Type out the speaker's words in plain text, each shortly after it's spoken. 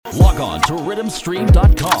Log on to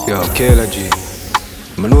rhythmstream.com. Yo, Kayla G.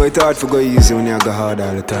 I know it's hard to go easy when you go hard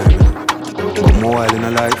all the time. But more while in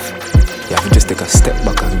a life, you have to just take a step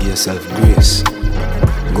back and give yourself grace.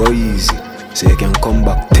 Go easy, so you can come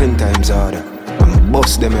back 10 times harder and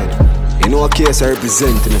bust them head. You know what case I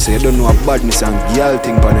represent, and so you don't know a badness and y'all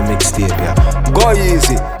think on the mixtape, yeah. Go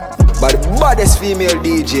easy, but the baddest female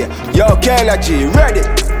DJ. Yo, Kayla G, ready?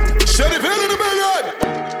 Shut it in the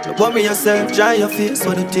million. Worry yourself, dry your face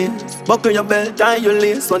for the tears. Buckle your belt, tie your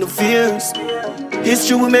lace for the fears.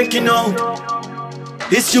 History we making out.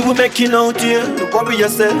 History we making out here. Don't worry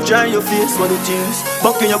yourself, dry your face for the tears.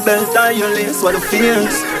 Buckle your belt, tie your lace for the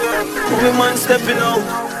fears. Women stepping out.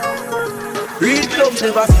 Real clubs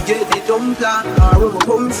never forget they don't plan or where we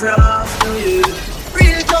come from. Yeah.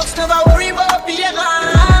 Real clubs never worry about being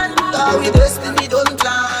gone. Cause we destiny don't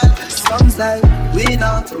plan. Songs like we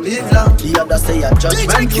not to live long. The other say a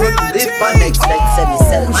judgment would live for next. Like say me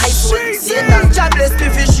sell my soul. Satan jobless me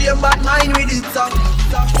for shame but mine with it song.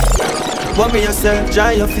 Worry yourself,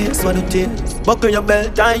 dry your face for the tears. Buckle your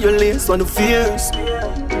belt, tie your lace for the fears.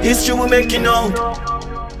 History we making out.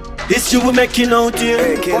 History we making out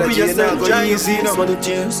here. Worry yourself, dry your face for the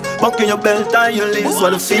tears. Buckle your belt, tie your lace for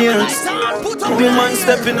the fears. Women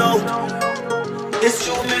stepping out.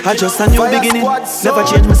 I just a new beginning. Never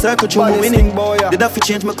change my circle, through my winning. Did I fi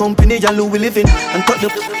change my company, and who we living? And cut the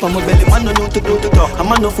on my belly, man no know to go to talk. I'm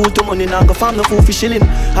man no fool to money, now go farm no fool for shilling.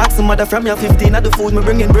 Ask some mother from your 15 at the food me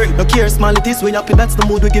bringing. No care, small it is, we happy, that's the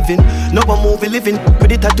mood we giving. No one move we living, with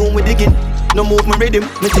the tattoo we digging. No move me rhythm,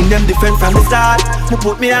 me think them different from the start. Me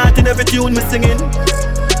put me heart in every tune me singing.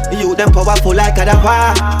 You them powerful like a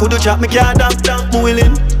dapper. Could you chop me car down, me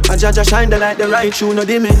willing. And Jaja shine the light, the right through no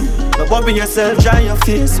dimming. But worry yourself, dry your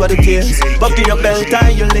face, what the tears. Buckle your belt, tie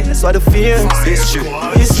your lace, what the fears. History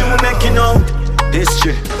we making out.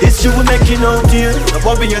 History we making out here. But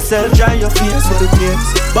worry yourself, dry your face, what the tears.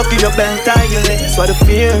 Buckle your belt, tie your lace, what the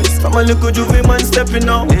fears. From a little juvie man stepping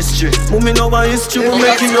out. History, moving over history we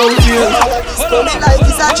making out here. All of this coming like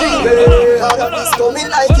it's a dream. All of this coming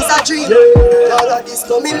like it's a dream. All of this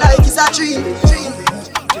coming like it's a dream.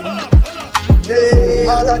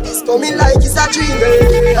 All of this coming like it's a dream.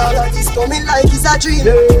 All of this coming like it's a dream.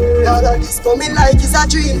 All of this coming like it's a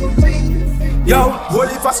dream. Yo,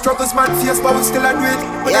 what if I struggles man fierce but we still a do it.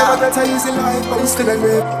 We never get a easy life but we still a do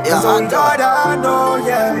it. Cause on God I know,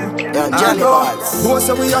 yeah. I know. Most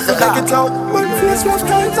of we have to make it out. Man fierce rough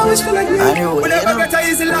times and we still a do it. We never get a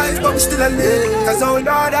easy life but we still a live. Cause on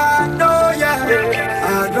God I know, yeah.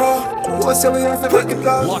 I know. Most of we have to make it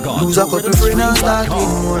out. Log on Lose to a couple friends and start with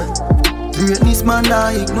more. Greatness man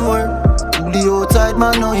I ignore. The outside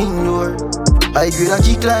man no ignore. I grade a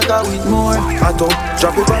kick like a with more. I don't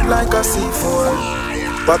drop it back like a C4.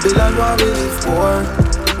 Babylon where we live for.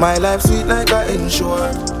 My life sweet like a ensure.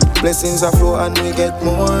 Blessings are flow and we get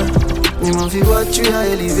more. Me man fi watch you a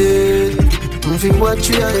elevate. Me fi watch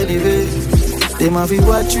you a elevate. They man fi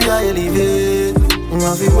watch you a elevate. Me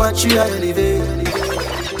man fi watch you a elevate.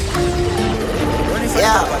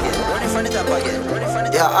 Yeah.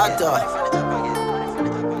 Yeah, actor.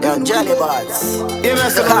 Yeah, Jelly Bats. Yeah, man,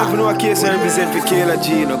 so now if you know a case I represent for Kayla G,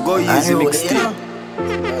 you know, go easy mixtape.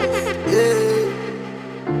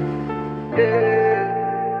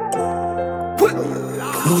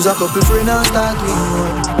 Lose a couple friends and start with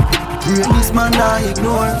more. Greatness man I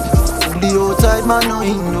ignore. The outside man no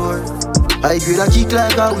ignore. I grade a kick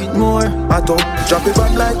like a with more. I don't drop it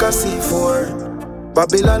back like a C4.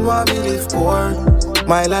 Babylon where we live for.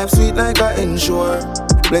 My life sweet like a ensure.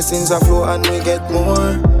 Blessings are flow and we get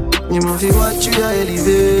more. You man fi watch you a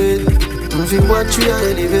elevate. Man fi watch you a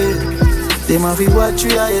elevate. They man fi watch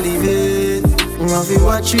you a elevate. You man fi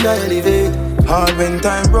watch you a elevate. Hard when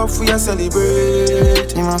time rough we a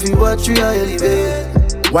celebrate. You man fi watch you a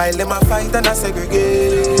elevate. While them a fight and a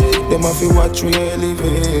segregate. Them a fi watch we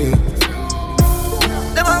elevate.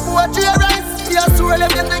 Them a fi watch you a rise. We a swirl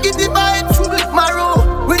them negative vibes.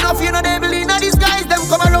 Marrow. We no fear no devil in a disguise. Them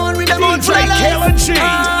come around with them own DJ Kayla G.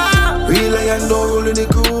 Real lion don't roll in the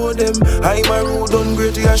crew them. I'm a road on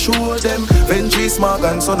great to show them. Ventry smog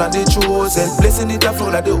and son of the chosen. Blessing it a flow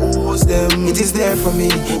like the hose them. It is there for me,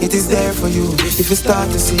 it is there for you. If you start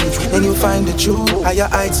to see, then you find the truth. Higher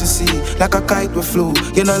heights to see, like a kite will flow.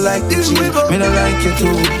 You not like the G, me not like you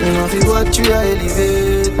too. They man fi watch you a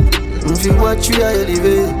elevate. Me fi watch you a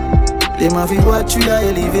elevate. They man fi watch you a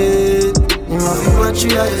elevate. You man fi watch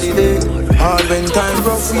you a elevate. All when time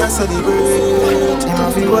rough we a celebrate. You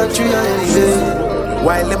man fi watch you a elevate.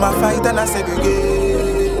 While them a fight and a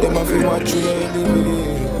segregate. Them a fi watch you a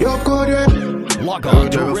elevate. Yo code Log on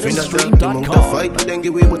to rhythmstream.com. Fight, then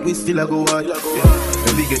give way, but we still a go hard.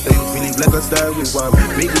 Every get the youth, we live like a star. We want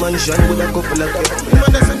big mansion with a couple of them.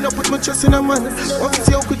 Man, I end up with my trust in a man. Want to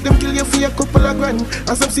see how quick them kill you for a couple of grand.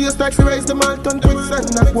 As some see you start to rise, them all turn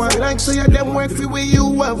quicksand. Not one like so you them work for where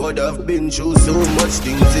you have. Would have been through so much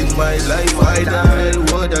things in my life. I died,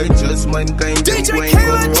 would I just mankind? Them going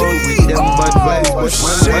come round with them bad vibes. But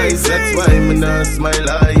man wise, that's why me not smile.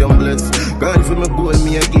 I am blessed. God for me boy,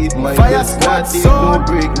 me I give my best. Not take no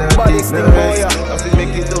break, not take no rest. I feel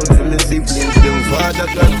make it out for me siblings. Them father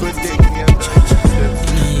God protect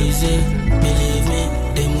me. Easy, believe me.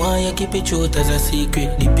 Them want you keep it truth as a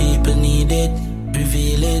secret. The people need it,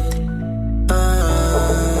 reveal it.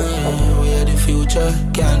 We are the future,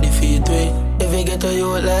 can't defeat we. If we get to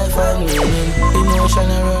your life, I'm meaning. Emotion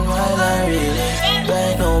run while I'm reeling.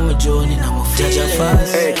 Right now, my journey, I'm a feeling.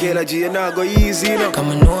 Hey, Kayla G, you not go easy, you know.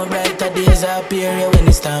 Come and know brighter days appear when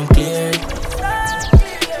it's time clear.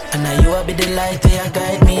 And now you will be the light that you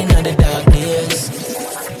guide me in the dark days.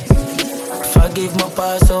 Forgive my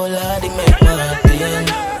past, so Lord, it make my heart pain.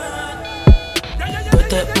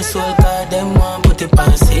 Protect my soul, cause them want put it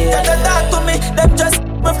on sale. They don't talk to me, them just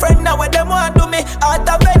my friend now what them want to me. Out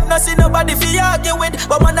of bed, no see nobody fi argue with.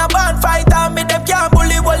 But man a band fight on me, them can't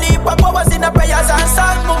bully. Papa was in the prayers and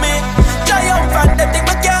song for me. Triumphant, them think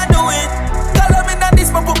we can't do it. Call me now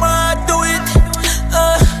this, but put my heart to it.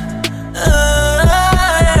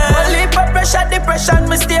 Only for pressure, depression,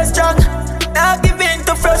 me stay strong. Now give in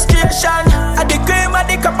to frustration. At the cream, at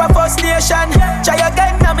the cup of frustration. Try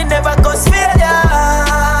again, now me never cause failure.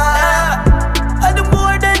 And the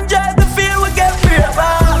more than just the fear, we get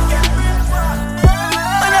braver.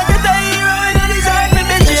 And I get a hero when I design me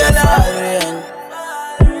the jailer.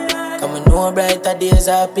 Come and know brighter days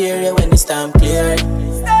appear when it's time clear.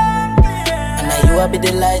 And now you will be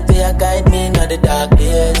the light that guide me in the dark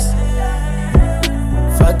days.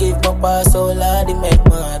 Forgive my past, so Lord, it make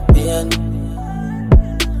my heart pain.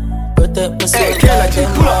 Protect my soul, hey,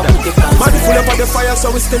 pull up man, full up on the fire, so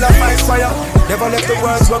we still a fight fire. Never left the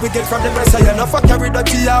words what we get from the Messiah. Now fuck carry the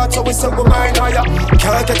tea out, so we still go mine higher.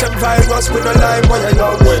 Can't catch them virus with no line wire,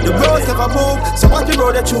 yo. The roads never move, so what you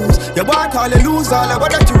know they choose. You want all, you lose all, I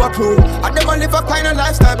want that you approve. I never live a kind of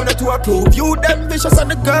lifestyle, but not to approve. You them vicious and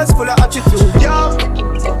the girls full of attitude, yo.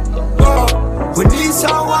 We need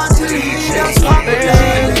someone to lead us from the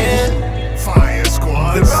land. Fire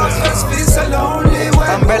Squad. The road must be so lonely when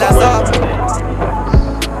Umbrellas up.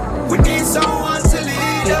 We need someone to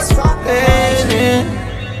lead us from the land.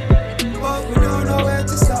 But we don't know where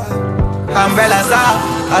to start. Umbrellas up,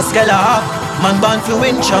 a scale up. Man born to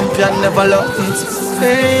win, champion never lost. It's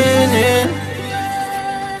raining.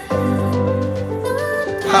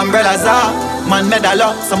 Umbrellas up, man medal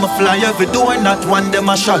up. Some fly every door, not one them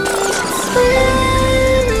a shot.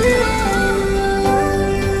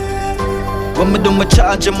 When me do my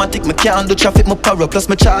charge-matic, me can't do traffic, my power. Plus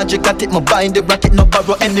my charge, got it, my bind the bracket, no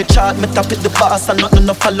borrow any chart. Me tap it the boss and nothing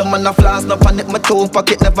no follow. Man a flaws, no panic, my toe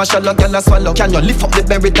pocket never shallow, girl a swallow. Can you lift up the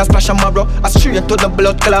berry, that splash a marrow? I straight to the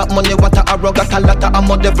blood clot, money water arrow. Got a lot of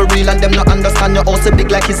ammo, devil real and them not understand you. Also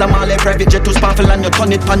big like he's a mall, private jet to sparkle and you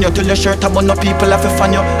turn it pan you. Till your shirt up on no people have to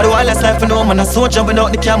fan you. I do all this life, no man, a soldier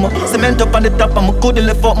without the camo. Cement up on the top, I'm a good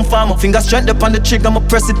lift up my farmer. Finger strength up on the trigger, I'ma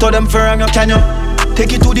press it to them for you, can you?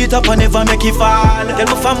 Take it to the top and never make it fall. Tell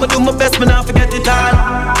my family do my best, me not forget it all.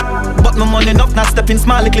 But my money enough, not stepping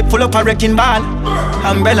small. The clip full up a wrecking ball.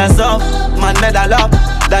 Umbrellas up, man medal up.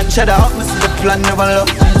 That cheddar up, me see the plan never look.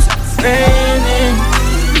 It's raining.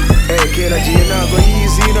 Hey, Kayla G, you not go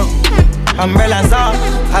easy, you know. Umbrellas up,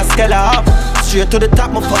 a scale up. Straight to the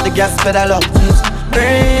top, me put the gas pedal up. It's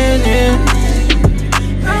raining.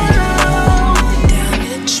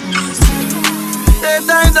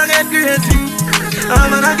 Sometimes I get crazy.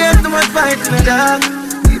 Man, I get too much fight in the dark.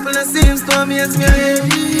 People that seems to amaze me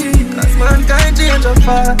heavy. Cause mankind change up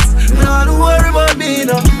fast. Me don't worry about me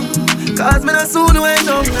no. Cause me not soon went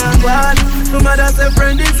up and bad. No matter say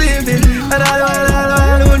friend deceiving. And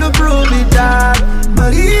I want to prove it that.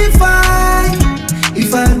 But if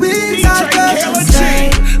I win that sky,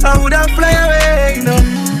 I would have fly away, you know,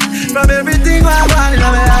 from everything I want in my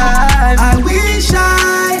life. I wish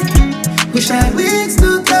I wings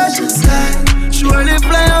to touch the sky. Surely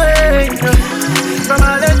fly away from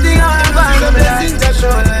all the things I want. The blessings that show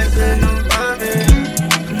like they don't find me.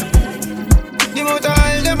 The more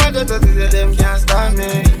time them other things them can't stop me.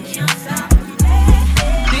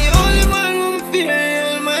 The only one who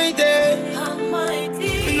fear Almighty.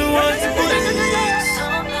 You know what's the point of this?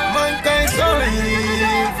 Mankind so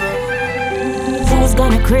evil. Who's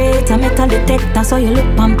gonna create a metal detector so you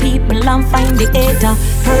look on people and find the hater,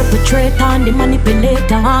 perpetrator and the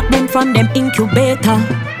manipulator, mark them from them incubator.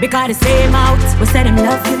 Because the same out, we say them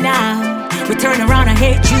love you now. we turn around and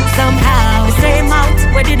hate you somehow. The same mouth,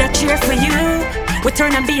 where did I cheer for you? We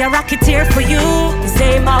turn and be a rocketeer for you. The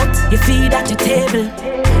same mouth, you feed at your table.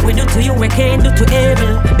 We do to you, we can't do to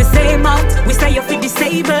able. The same mouth, we say you feel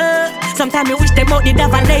disabled. Sometimes you wish them out did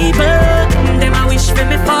have a label. Them I wish for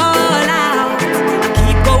me fall out. I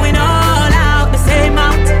keep going all out. The same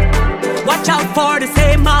mouth, watch out for the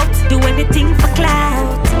same mouth. Do anything for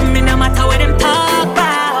clout. Me no matter what them talk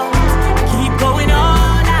about. Keep going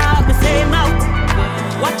all out. The same mouth,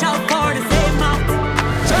 watch out for the same mouth.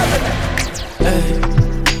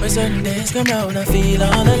 Hey, when certain days come round, I feel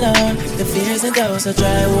all alone. The fears and doubts that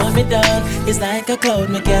try to hold me down. It's like a cloud,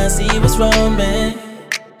 me can't see what's wrong, man.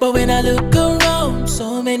 But when I look around,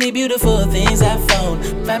 so many beautiful things I found.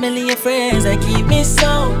 Family and friends that keep me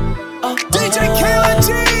sound. DJ Killer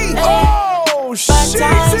G! Hey. Oh, Bad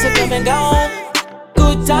times are come and gone.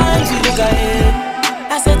 Good times we look ahead.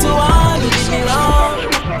 I said to all who did me wrong,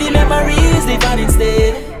 the memories live on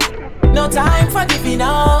instead. No time for giving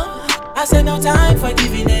up. I said no time for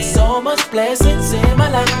giving in. So much blessings in my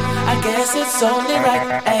life, I guess it's only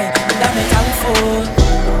right. Hey, and I'm thankful.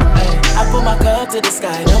 Hey, I put my cup to the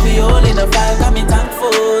sky, don't be all in the vibe. I'm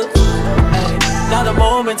thankful. Hey, now the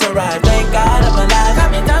moment arrived, thank God I'm alive.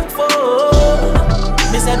 I'm thankful.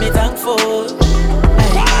 Me say me thankful.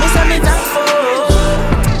 Hey, me say me thankful.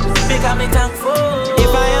 Because me thankful.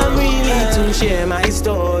 If I am really to share my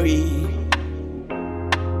story,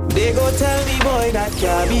 they go tell the boy that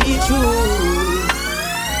can't be true.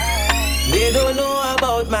 They don't know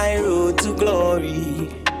about my road to glory.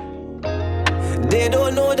 They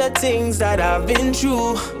don't know the things that I've been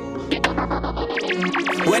through.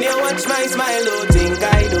 When you watch my smile, don't think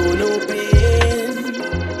I don't know pain.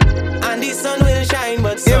 And the sun will shine,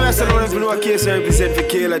 but sometimes I don't know what case I represent for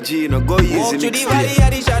Killer G. No, go easy. walk through the valley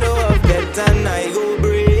of the shadow of death and I go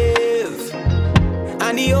brave.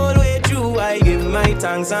 And the whole way through I give my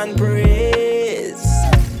thanks and praise.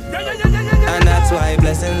 And that's why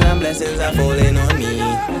blessings and blessings are falling on me.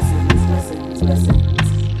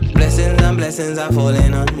 Blessings and blessings are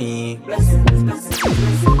falling on me.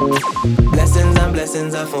 Blessings and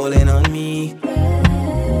blessings are falling on me.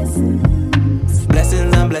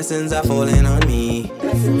 Blessings and blessings are falling on me.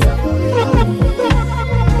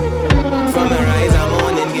 From my rise I'm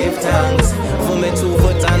on and give thanks for my 2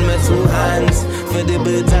 foot and my 2 hands. For the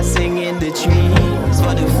birds that sing in the trees,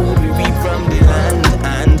 for the food we reap from the land.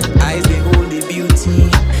 And eyes behold the beauty.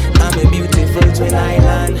 I'm a beautiful twin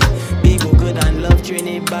island. People good and love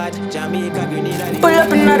Trinidad, Jamaica, Grenada. Pull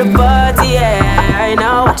up another party, yeah. I ain't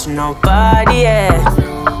not watching nobody, yeah.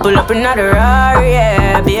 Pull up another Rari,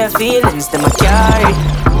 yeah. Bare feelings that I carry.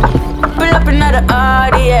 Pull up another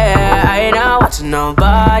Audi, yeah. I ain't not watching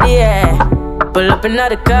nobody, yeah. Pull up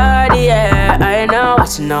another card, yeah. I ain't not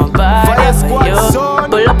watching nobody but you.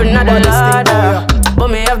 Pull up another ladder. But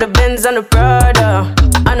me have the Benz and the Prada,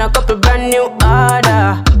 and a couple brand new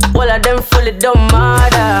order. All of them fully don't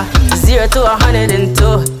matter. 0 to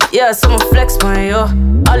 102. Yeah, so I'ma flex on you.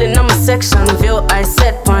 All in on my section view, I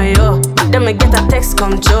set on you. Then me get a text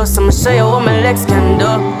come true, so I'ma show you what my legs can do.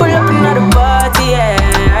 Pull up another party, yeah.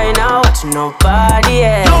 I ain't not watching nobody,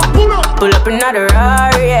 yeah. Pull up another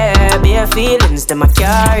Rari, yeah. Bare feelings that I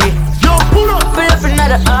carry. Pull up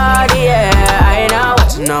another Audi, yeah. I ain't not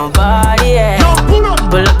watching nobody, yeah.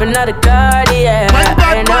 Pull up another card, yeah.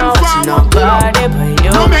 I ain't not watching nobody but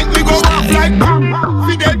you. Don't make me go off like bam.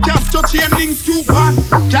 Fidel Castro chain links too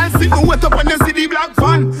fast. Can't sit me wet up when you see the black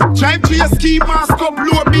van. Drive to your ski mask up,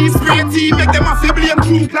 blow B spray team, make them a fi blame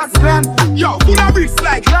true class clan. Yo, full of bricks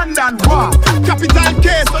like London war. Capital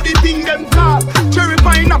case so the thing them call. Cherry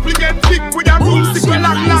pineapple get thick with a broomstick with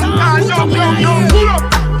long tall. No, pull up.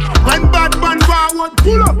 When bad man forward,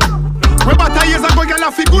 pull up. We about years ago, girl,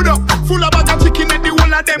 I feel good up. Full of bag of chicken and the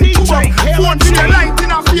whole of them cook up. Phone to the light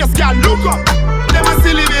in her face, girl, look up. Them a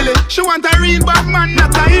silly billy. She want a real bad man,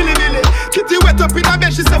 not a hilly billy. Kitty wet up in her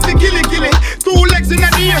bed, she say fi killy. 2 legs in the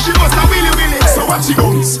air, she must a willy. So what she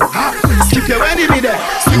goes? Skip your any there.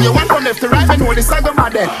 Swing your one from left to right, and know the saga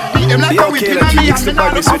mad there. Beat them like a whip in a me, and me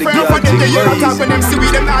not look for them for them. They hear a talk when them see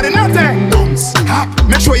we them not in nothing.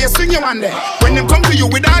 Make sure you swing your one there. When them come to you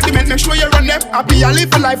with argument, make sure you run them. Happy I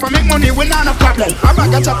live for life, I make money, we not a problem. I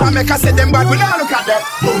bag a chop and make I say them bad, we not look at them.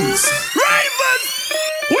 Bones. Ravens,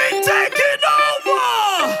 we taking over.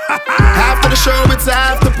 After the show, it's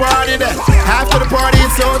after party there. After the party,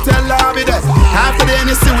 it's a hotel lobby there. After the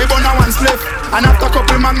NSC, we burn a one split. And after a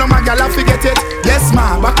couple magnum, a gal I forget it. Yes,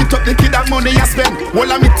 ma, back it up the kid that money you spend. All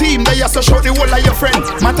of me team, they so show the whole of your friends.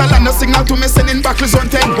 Matalan no signal to me sending back on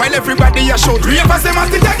 10. While everybody you show 3 of us them at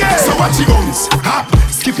it again. So watch you guns, hop,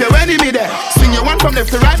 skip your enemy there. Swing your one from left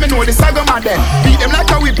to right, me know this I go mad then. Beat them like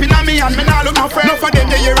a whipping on me and me nah look no friend. Enough of them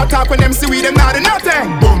they hear a talk when them see we them not do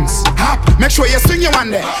nothing. Booms, hop, make sure you swing your one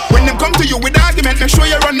there. When them come to you with argument, make sure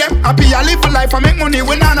you run them. Happy I live for life, I make money,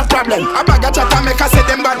 we not no problem. I bag a chat and make I say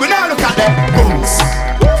them bad, we not look at them. Booms,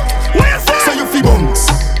 so you feel booms.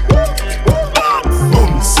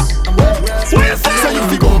 Booms, so you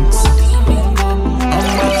feel booms.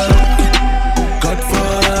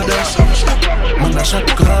 Godfather, man a shot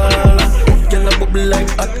caller. Girl a bubble like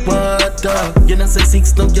hot water. You know say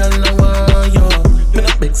 6, no girl no want yo. Me no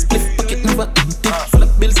big split pocket never empty. Full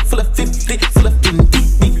of bills, full of 50, full of 20.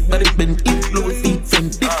 Big body Bentley, Louis V,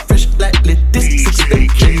 Fendi. Fresh like lettuce, 6 day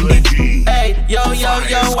trendy. Hey, yo,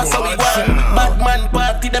 what's how we want? Bad man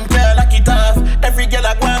party, them girl like it off. Every girl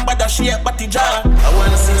a go and bad a shape body jar. I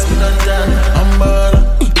wanna see spin on that. I'm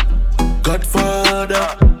bad, Godfather.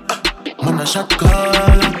 Man a shot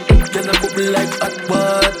caller. Girl a bubble like hot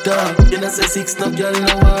water. You know say 6, no girl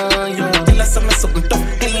no want yo. Tell us something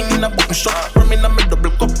tough, clean in a button shop. Rum in a me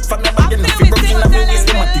double cup. From the body, if you broke in a me waist,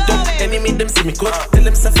 them at it up. Enemy them see me cut. Tell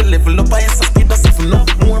them say fi level up. I say speed us if you know.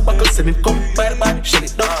 More buckles send it come. Bye, shell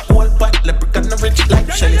it down. Whole pot, leprechaun no rich like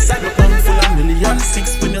Shelly. Side up on full of million.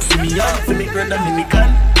 6 when you see me on. Fi make red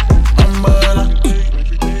Dominican. I'm baller,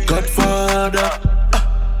 Godfather.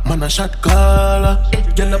 Man a shot caller.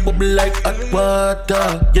 Girl a bubble like hot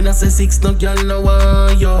water. You know say 6, no girl no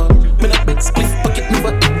want yo. Me no big split pocket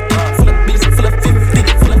never empty. Full of bills, full of 50,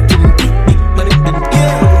 full of 20. Big body Bentley,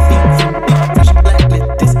 fresh like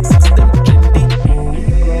lettuce, 6 them trendy.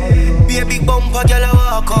 Be a big bumper, girl a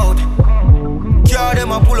walk out. Car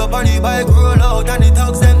them a pull up on the bike, roll out, and the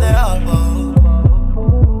thugs them they all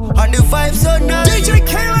bout. And the vibes so nice. DJ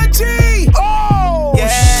Kayla G. Oh, yeah.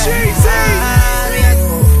 Sheezy.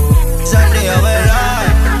 Sunday I will lie.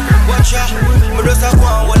 Watch ya, me just a go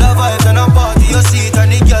on with the vibes and a party your seat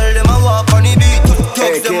and the girl them a walk on the beat.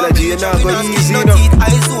 Hey, Kayla G, you not go easy no.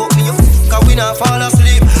 Eyes open, you cause we not fall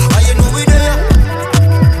asleep. And you know we there.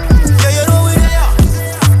 Yeah, you know we there.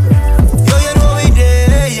 Yo, you know we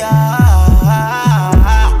there.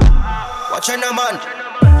 Watch ya now, man.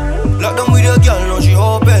 Lock down with your girl, now she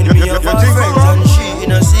open. Me a fast friends and she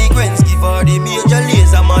in a sequence. Give her the major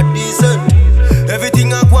lace, I'm a decent.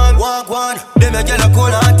 Everything I want, them a girl a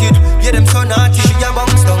cold-hearted. Yeah, them so naughty. She a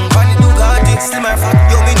bounce down, funny to got it. Still my fat,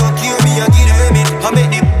 yo, me no kill me, I give them it. I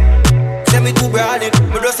make them, send me to broad it.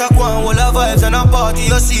 Me just a go on, all the vibes and a party.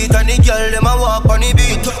 You see it and the girl, them a walk on the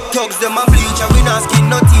beat. Thugs, them a bleach and we not skin,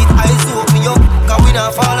 no teeth. Eyes open, yo, cause we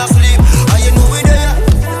not fall asleep. And you know we there.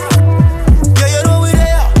 Yeah, you know we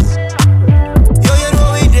there. Yo, you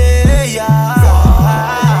know we there,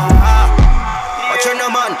 watch your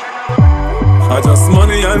no man. I just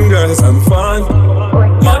money and girls and fun.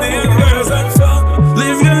 Money and girls and fun.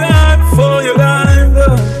 Live your life for your life,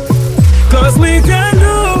 cause we can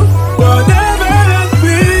do whatever that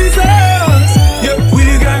pleases us. Yeah, we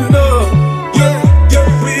can do. Yeah,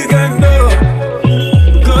 we can do.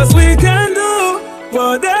 Cause we can do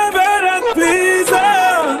whatever that pleases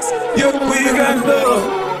us. Yeah, we can do.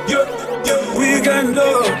 Yeah, we can do.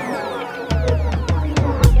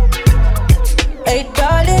 Hey,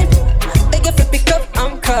 darling. Pick up,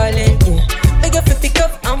 I'm calling. Big if you pick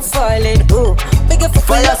up, I'm falling. Ooh, big if you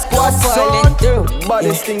pull up, I'm falling through.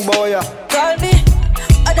 Baddest thing, boy. Call me,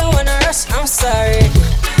 I don't wanna rush, I'm sorry.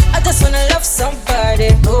 I just wanna love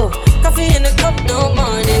somebody. Ooh, coffee in the cup, no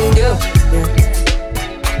morning dew.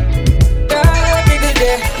 Girl, big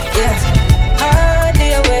day, yeah.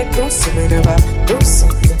 Hardly awake, don't see me never. Do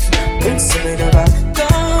something, don't see me never.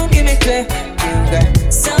 Don't give me clear, you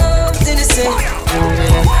got something to say.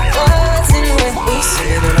 What's in the way?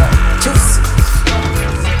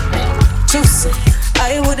 Juicy.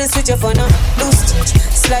 I wouldn't switch up on a loose touch.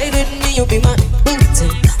 Slide with me, you be my booty.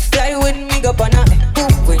 Fly with me, go on a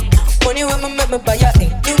boot. Money when me make me buy a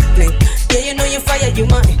new plane. Yeah, you know you fire, you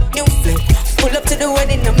my new flame. Pull up to the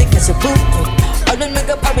wedding and make us a boot. All on me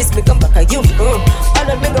go Paris, me come back at you. All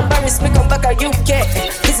on me go Paris, me come back at UK.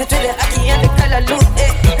 Visit to the Aki and the color loot.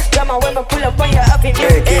 Drama when me pull up on your happy new.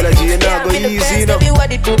 Hey, Kayla G, you not go easy, no.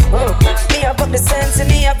 What it do? Me about the sense and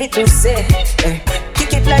me have it to say.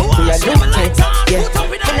 Kick it like we are new kids. Yeah,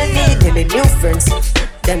 and I need any new friends.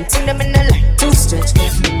 Them thing them in the light too stretch,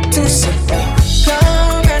 too simple.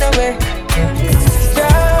 Come run away,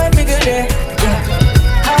 drive me good day.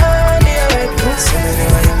 Hardly awake, do something.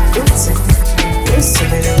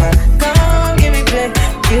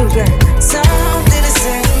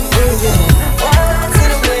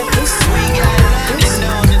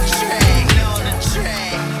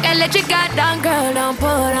 down, girl, don't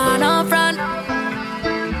put on up front.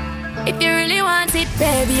 If you really want it,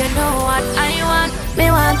 baby, you know what I want. Me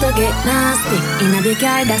want to get nasty in a big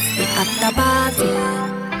car, that's the after party.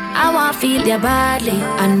 I want to feel your body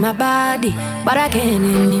and my body, but I can't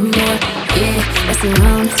anymore. Yeah, let's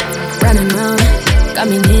around, running round,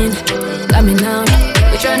 coming in, coming out.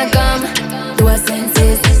 We tryna come to our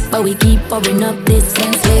senses, but we keep pouring up this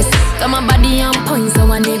senseless. Got my body on point, so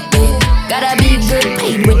I nip it. Gotta be good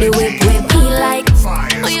paid with the whip. He like,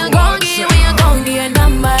 when you gon' give your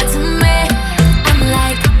number to me. I'm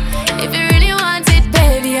like, if you really want it,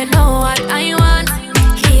 baby, you know what I want.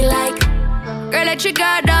 He like, girl, let your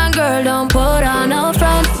guard down, girl, don't put on no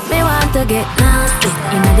front. Me want to get nasty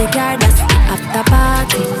in the car, that's the after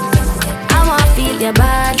party. I want to feel your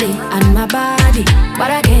body and my body, but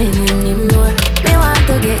I can't anymore. Me want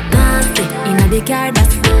to get nasty in the car,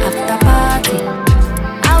 that's the after party.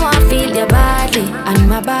 I want to feel your body and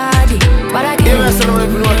my body, but I can't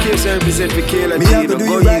anymore. Me have to do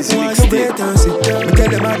you right, me want your vacancy. Me tell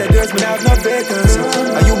them all the girls, me have no vacancy.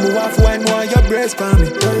 And you move off wine, want your breast for me.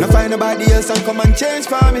 Now find nobody else and come and change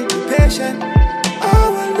for me. Be patient, oh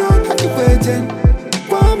well done, I keep waiting.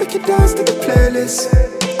 Wanna make you dance to the playlist.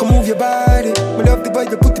 Come move your body, me love the way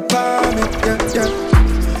you put it on me. Yeah, yeah.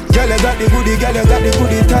 Girl, you got the goodie, girl, you got the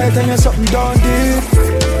goodie tight and you're something down deep.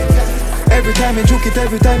 Every time you juke it,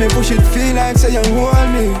 every time you push it, feel like say you hold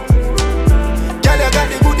me. Girl, you got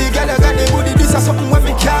the goodie, girl, you got the goodie. This is something when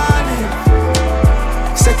me can't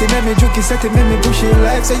live. Set it, make me juke it, set it, make me push it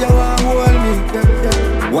like say you want hold me. Yeah,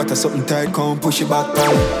 yeah. What a something tight, come push it back,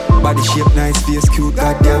 pal. Body shape nice, face cute,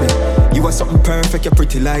 goddamn it. You are something perfect, you're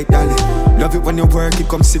pretty like Dolly. Love it when you work it,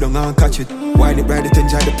 come sit down and catch it. Wine it, ride it,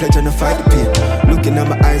 enjoy the pleasure, no fight the pain. Looking at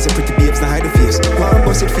my eyes, your pretty babes, no hide the face. Why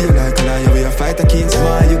bust it feel like a lion, where you fight a king.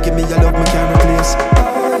 Smile, you give me your love, me can't replace.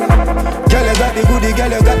 Girl, you got the goodie,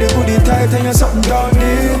 girl, you got the goodie tight, and you're something down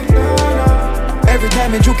there. Every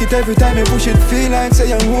time you juke it, every time you push it, feel like say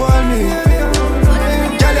you hold me.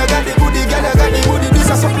 Girl, you got the goodie, girl, you got the goodie. This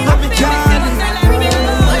is something that me can't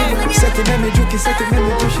live. Set it, make me juke it, set it, make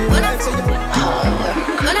me push it. When I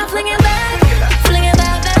fling it back,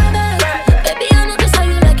 back. Baby, I know just how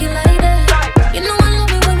you like it like that. You know I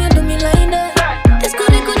love it when you do me like that. It's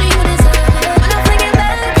goodie, goodie, you deserve it. When I fling it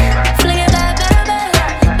back, back.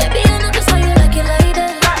 Baby, I know just how you like it like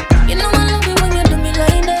that. You know I love it when you do me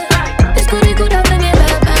like that. It's goodie, goodie, I fling it back.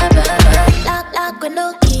 Lock with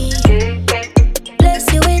no key. Bless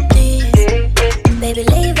you with this. Baby,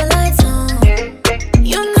 leave the lights on.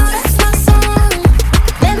 You know that's my song.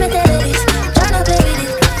 Let me tell you this. Tryna play with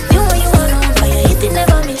it. You want on fire, hit it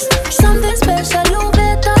never miss. Something special, you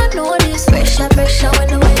better know this. Pressure when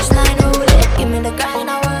the waistline roll it. Give me the grind,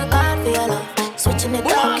 I work hard for your love. Switching it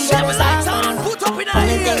up, you got the on.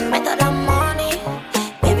 Only thing better than money.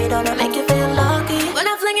 Baby, don't make you feel lucky. When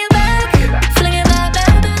I fling it back.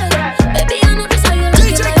 Baby, I know just how you like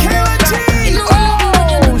it like that. You know I love it when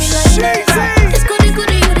you do me like that. It's goodie,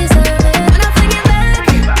 goodie, you deserve it. When I fling it back.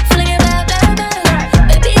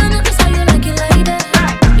 Baby, I know just how you like it like that.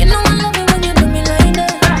 You know I love it when you do me like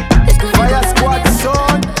that. It's goodie, Fire squad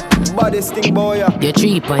son, baddest thing boy. You're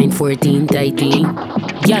 3.14 tighty.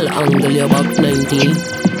 Girl angle you about 90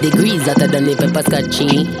 degrees hotter than the pepper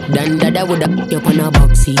scotchy. Dan dada woulda you up on a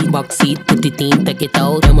box seat, put it in, take it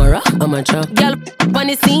out. Camera, amateur. Girl on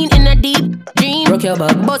the scene in a deep dream. Rock your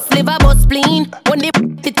back, bust liver, bust spleen. When they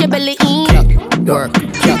hit your belly in. Work,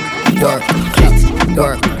 clap, work, clap,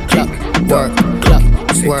 work, clap, work, clap,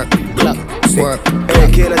 work, clap, work.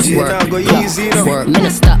 Hey, kid, you now go easy, no. Work, me no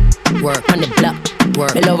stop. Work on the block.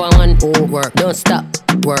 Work, me love one. Oh, work, don't stop.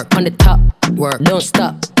 Work on the top. Work, don't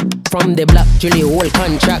stop. From the block till the whole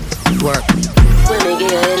contract. Work. When they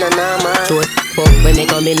get in a normal throat, but when they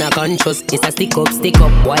come in a conscious, it's a stick up.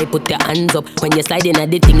 Why put your hands up? When you slide in a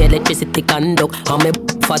the thing, electricity conduct. How me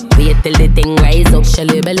fat wait till the thing rise up.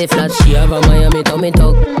 Shelly belly flat, she have a Miami tummy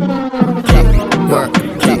tuck. Clap, work,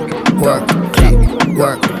 clap, work, clap,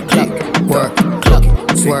 work, clap, work, clap,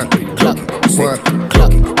 work, clap, work, clap,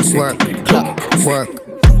 work, clap, work.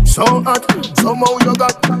 So hot, somehow you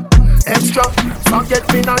got extra, forget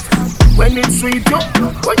me not. When it's sweet, you,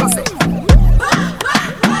 what you say?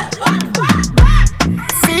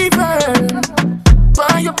 Fever,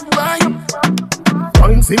 buy up.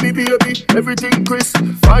 Come see me baby, everything crisp.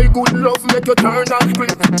 My good love make you turn up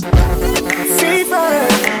quick. Fever,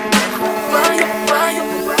 buy up.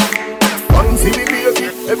 Come see me baby,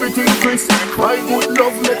 everything crisp. My good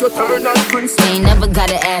love make you turn up crisp. They ain't never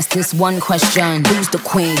gotta ask this one question. Who's the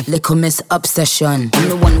queen? Little Miss Obsession. I'm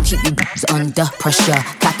the one who keep you under pressure.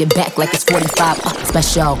 Cock it back like it's 45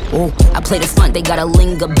 special. Oh, I play the front, they gotta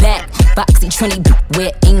linger back. Foxy Trinity,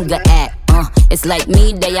 where Inga at? niggas like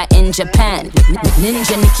me, they are in Japan.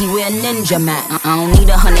 Ninja Nikki, we're ninja man. I don't need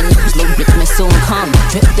 100 niggas, little bitch may soon come.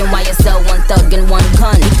 Dripped in YSL, one thug and one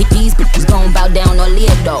gun. These bitches gon' bow down or leer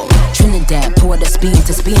though. Trinidad, pour the speed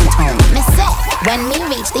to speed tone. Me say, when me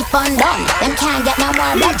reach the fun done, them can't get no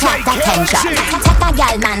more blood clot attention. Take a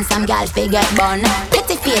gal man, some gal figure bun.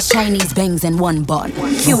 Pretty face, Chinese bangs and one bun.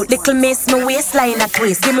 Cute little miss, my waistline a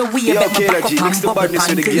twist. Give me way, bet my back up and bubble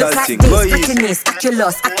pan. Look at this,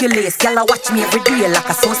 prettiness, Oculus. Y'all watch me every day like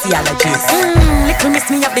a sociologist. Little miss,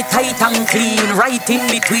 me have the tight and clean. Right in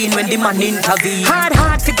between when the man intervene.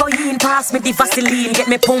 Hard fi go in, pass me the Vaseline. Get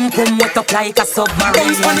me pum wet up like a submarine.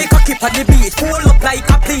 Bounce on the cocky on the beat, hold up like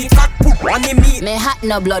a plate. Fat poop on the meat. Me hot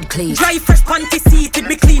no blood clean. Dry fresh panty seated,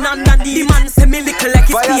 be clean underneath. The man say me little like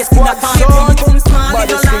his face in a fan. Boom small, me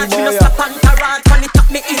no large, me no slap and tarot. When it top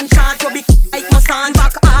me in charge, you be like my son.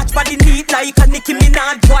 Back arch, body neat like a Nicki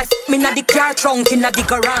Minaj. Boy, me na the car trunk in a the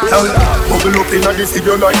garage. Bubble up in a the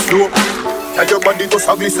figure like slow. Tell your body go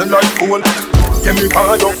so glisten like gold. Get me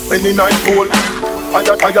hard up when the night cold.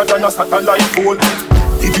 Higher than a satellite pole.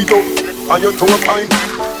 Give it up and your toe pine.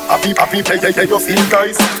 Happy play, yeah, you feel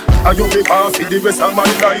nice. And you be half for the rest of my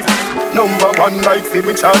life. Number one like for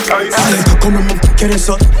which I choice. Come on, get us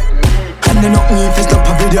up. And then up me if it's not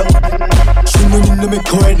a video. She know in the make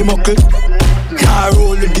her the muckle. Car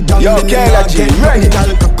roll with the down. Yo, Kayla G, ready?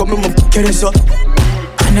 Come on, get us up.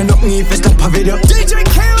 And then up me if it's not a video. DJ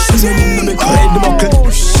Kayla G. She know in the make her the muckle.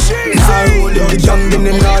 Car roll with the down, then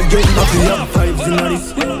them not get nothing. Up vibes in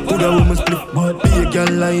this. Put a woman split, but be a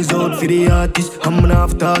girl eyes out for the artist. I'm gonna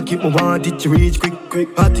have to keep my want it to reach quick.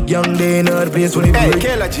 Hot young day in our place when it Hey, break.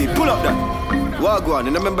 Kayla G, pull up that. Wagwan,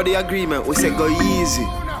 and remember the agreement, we said go easy.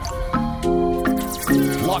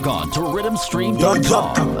 Log on to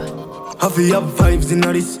rhythmstream.com. Have you have vibes in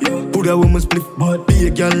this? Put a woman split, but be a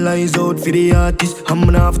girl eyes out for the artist. I'm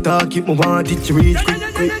gonna have to keep my want it to reach quick.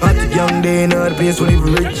 Hot young day in our place when it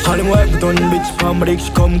break. All them work done, bitch, palm break,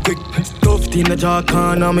 she come quick. Stuffed in the jar,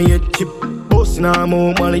 can I'm a head chip. Boss now,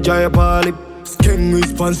 more money, dry up all lip. King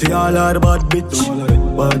response for all of the bad bitch.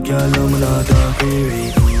 Bad girl, I'm not a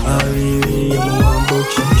fairy. I'm a one book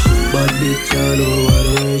shit. Bad bitch, I know what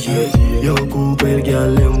it is. Yo, cool,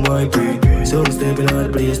 girl, them white breed. So I'm stepping out the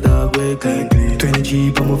place, dog, way clean. 20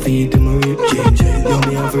 cheap on my feet and my rib change. Yo,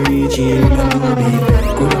 me have to reach in, remember me.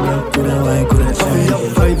 Coulda black, coulda white, coulda shine. Have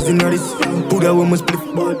vibes in this. Put a woman split,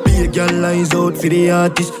 but be a girl eyes out for the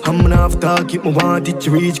artist. I'm gonna have to keep my want it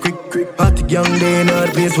to reach quick. Hot young day in our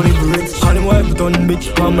place when it breaks. All them wife done,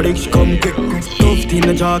 bitch, palm break, she come quick. Stuffed in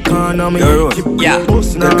the jar, can I'm a chip. Yeah,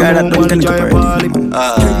 boss now, more money, dry up all lip.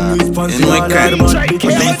 King response for all of the bad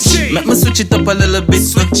bitch. Make me switch it up a little bit,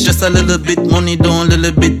 switch just a little bit. Money down a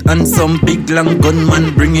little bit, and some big long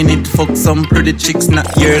gunman bringing it. Fuck some pretty chicks, not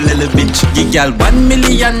your little bitch. You gal 1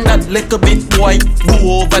 million, that little bit boy.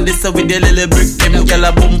 Go over this with your little brick. Them gal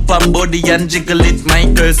a bump and body and jiggle it. My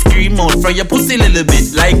girl scream out from your pussy little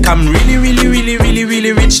bit. Like I'm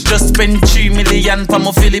really rich. Just spend 3 million for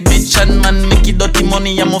my Philly bitch. And man make it dirty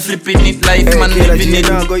money, I'm flipping it like hey, man living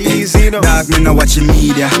it. Go easy, no. Dog, me no watching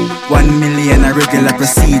media. 1 million a regular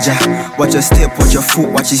procedure. Watch your step, watch your foot,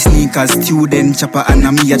 watch your sneakers. Student chopper and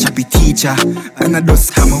a me a choppy teacher. And I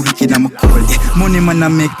just come a wicked, I'm a cool. Money man I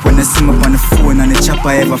make when I see me up on the phone. And the chopper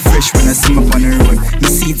ever fresh when I see me up on the road. Me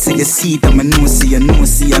see it, say you see it, I'm a no see, you know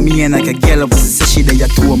see. I'm here like a girl up, say she there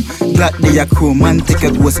at home. Black day a crow, man take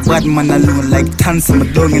a ghost. Bad man alone, like dance my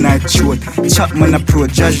down in her throat. Chop man a pro,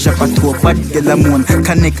 judge chop a toe. Bad girl a moan,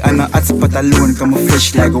 connect and a hot spot alone. Come a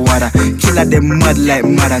fresh like water. Killer them mad like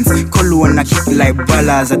Marans. Cologne a kick like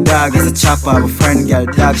ballas. A dog is a chopper, a friend girl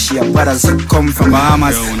dog, she a brothers. Come from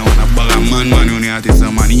Bahamas. Yo, no, a bag man, you need to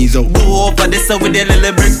some man, he's out. Go over this with your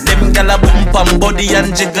little brick. Them gal a bump and body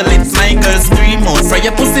and jiggle it. My girl scream out from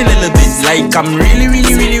your pussy little bit. Like I'm really rich.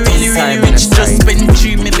 Just spend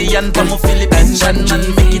 3 million for my Philippines. And man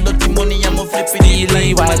make it dirty money, I'm a flipping it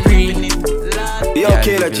like white green. Yo,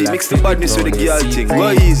 Kayla G, mix the badness with the girl thing.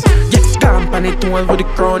 Go easy. Stamp on it one with the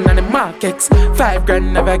crown and the markets. 5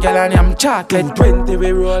 grand of a gal and I'm chocolate. 20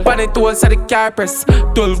 we roll. Pan it tools at the car press.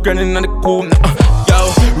 12 grand in on the comb.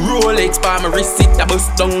 Yo, Rolex by my wrist, it a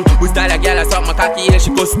bust down. We style a gal a suck my cocky, yeah,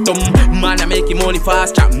 she custom. Man, I make money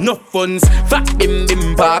fast, chop no funds. Fat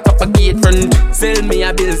bim park up a gate front. Sell me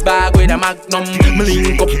a bills bag with a magnum. Me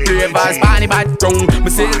link up flavors, bunny bad tongue. Me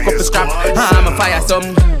silk up a strap, I'm a fire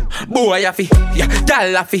some. Boy a fi, yeah,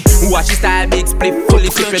 gal a fi. Watch his style, big split, fully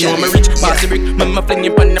flip. You know me rich, pass the brick. Mama fling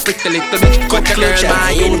you on the pretty little bitch. Cut the girl,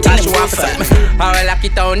 man, anything she want for me. I will lock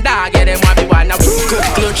it down, dog, yeah, them want me wanna win. Cup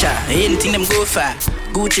clutcher, anything them go for.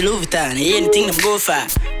 Gucci, Louis Vuitton, anything them go for.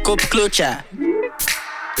 Cup clutcher.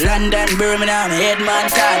 London, Birmingham, Headman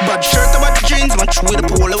card. But shirt about the jeans, man, with a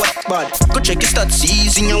polo what bad. Go check your stats,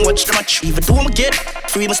 easy and watch the match. Even though I'm get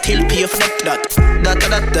free, must still pay for that.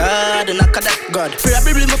 The knock of that God.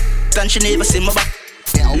 Probably my and she never see my back.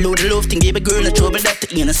 Load the love thing, gave a girl a trouble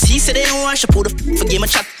that. You know, see, say they don't wash, I put the game a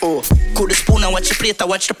chat. Oh, cool the spoon and watch the plate, I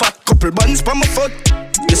watch the pot. Couple buns from my foot.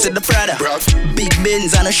 You said the Prada. Big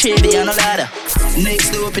Benz and a Chevy and a ladder.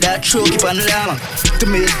 Next door, put that truck up on the llama. To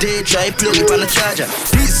me, day try plug up on the charger.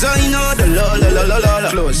 Designer, the la.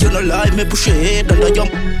 Close, you know, live, me push your head on the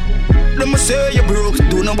jump. Let me say you broke,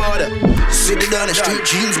 do no bother. Sit down the street,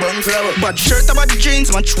 jeans, bun flower. Bad shirt about the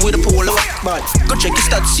jeans, match with a polo. Bad, go check your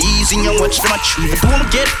stats, easy and watch the match. Even though I'm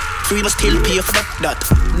get free, must still pay for that.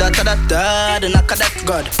 The knock of that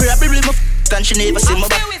God. Probably my and she never see my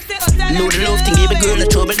back. Load the love thing, gave a girl a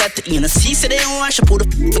trouble that. You know, see, say they don't wash, I put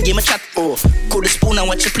the game a chat. Oh, cool the spoon and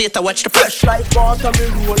watch the plate, I watch the brush. Like water,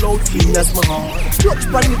 me roll out clean as my heart. Touch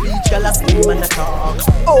on the beach, y'all a scream and a talk.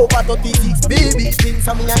 Over 36, baby, things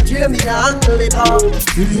I'm in a dream, me a handle it all.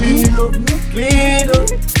 Clean up.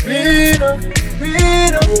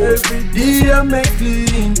 Every day I make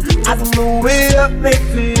clean. I don't know where I make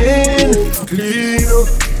clean. Clean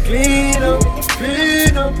up.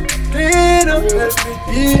 Every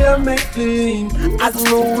day I make clean. I don't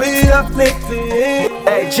know where I make clean.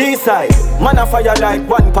 Hey, G-side, man a fire like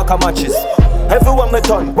one pack of matches. Everyone me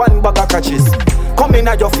turn, one bag of catches. Come in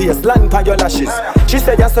at your face, land on your lashes. She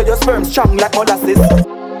said you saw your sperm strong like molasses.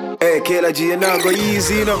 Hey, Kayla G, you now go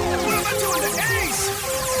easy, you know.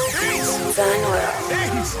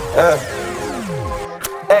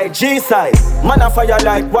 Hey, G-side, man a fire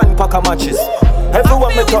like one pack of matches.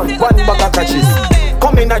 Everyone me turn, one bag of catches.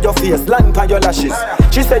 Come in at your face, land on your lashes.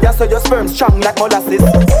 She said you saw your sperm strong like molasses.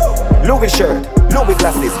 Louis shirt, Louis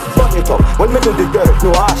glasses. Burn it up, when me do the dirt,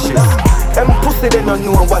 no ashes. Them pussy they don't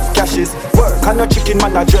know what cash is. Work and no chicken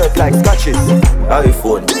man a jerk like scratches.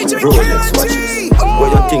 iPhone, Rolex watches. Where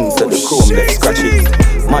your things at the chrome left scratches.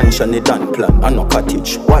 Mansion it done plan and no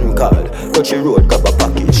cottage. One call, touch the road grab a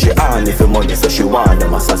package. She on if the money so she want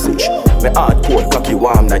them a sausage. Me hard cold cocky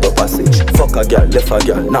warm na your passage. Fuck a girl, left a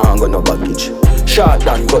girl, now I'm gonna baggage. Short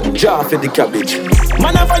and gun, jar for the cabbage.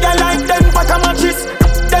 Man a fire like 10 pack of matches.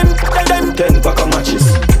 10 pack of matches.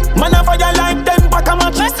 Man a fire like 10 pack of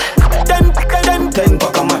matches. 10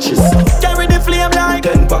 pack of matches. Carry the flame like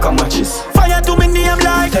 10 pack of matches. Fire to me name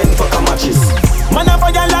like 10 pack of matches. Man a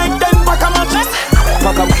fire like 10 pack of matches.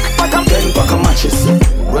 Pack of 10 pack of matches.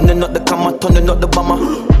 Running up the camera, turning up the bomber.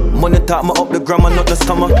 Money talk me up the grammar, not the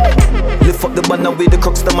stammer. Lift up the banner with the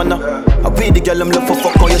crux the manna. I weed the girl, I'm love for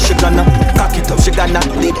fuck all your shit gonna. Cock it up, she gonna.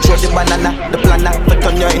 Deep throw the banana, the planner. But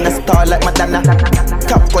turn you in a star like Madonna.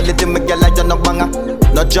 Top quality, me girl, like you no banger.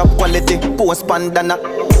 No job quality, post bandana.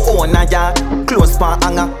 Own a yard, close pan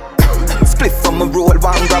hanger. Split from a roll,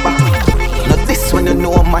 one grabber. Now this one you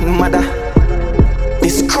know man mother.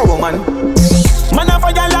 This crew man. Man a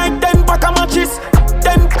fire like 10 pack of matches.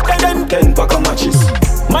 10 pack of matches.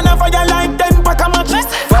 Man a fire like 10 pack of matches.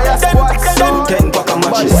 Fire squad 10 pack of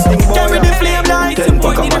matches. Carry the flame like 10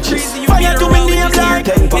 pack of matches. Fire to me name like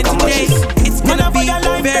 10 pack of matches. It's gonna be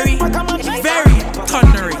very, very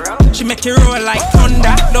thundery. She make it roll like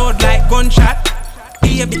thunder, load like gunshot.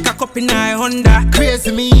 Baby cock up in my Honda.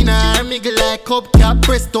 Crazy me nah, miggle like hubcap.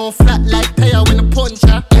 Press down flat like tire when a punch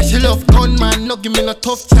her. Yeah, she love gunman, no give me no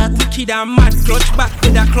tough chat. Kid and mad, clutch back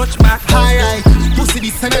with a clutch back. Alright, pussy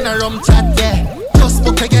this and a rum chat, yeah. Just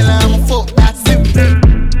book a girl and fuck that simple.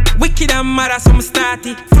 Wicked and mad, so I'm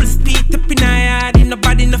starty. Full speed up in her yard,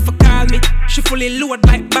 nobody enough for call me. She fully load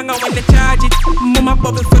like banger when they charge it. Mama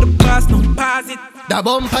bubble for the boss, no pass it. The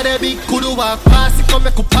bumper the big could walk past it. Come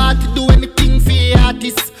make a party, do anything for the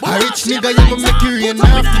artist. A rich nigga, you gon' make it rain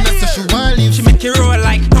after. So she want live. She make it roll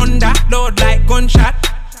like thunder, load like gunshot.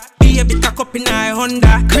 Baby cock up in her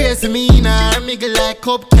Honda. Crazy me nah, miggle like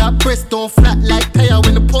hubcap. Press down flat like tire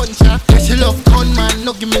when the punch her. Yeah, she love gunman,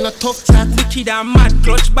 no give me no tough chat. Kid and mad,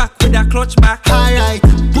 clutch back with a clutch back. Alright,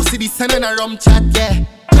 pussy this and a rum chat, yeah.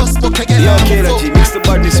 Just book a girl. Yo, Kayla G, mix the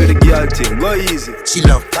badness with the girl thing. Go easy. She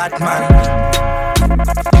love Batman.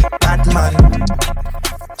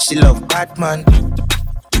 She love Batman.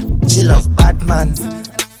 She love Batman.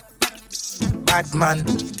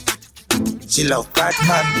 She love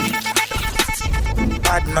Batman.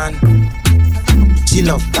 She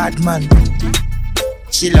love Batman.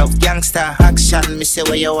 She love gangster action. Me say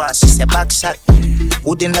where you are, she say back shot.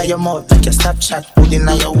 Wood inna your mouth like your stop shot. Wood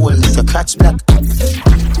inna your hole make your crotch black.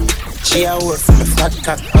 She a work for the fat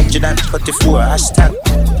cock. 144 hashtag.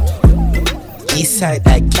 Eastside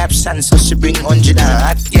like caption, so she bring 100 and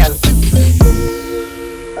hot girl.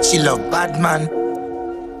 She love Batman.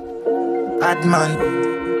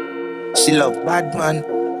 She love Batman.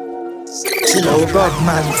 Oh God,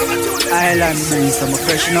 man. Island breeze, I'm a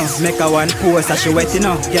fresh, you know. Make a one pose, as she wet, you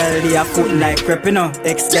know. Girl, they a foot like crepe, you know.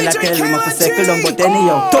 Ex-girl a tell him for circle long, but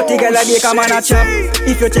anyhow 30 girl a day, come on a chop.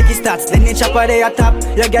 If you check his stats, then the chopper they a top.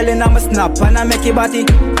 Your girl in a snap, and I make your body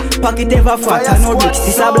pocket ever fat, I know bricks.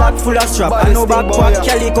 This a black full of strap, I know backpack.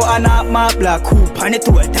 Calico and a map black hoop, and it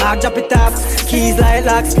to a dog, drop it up. Keys like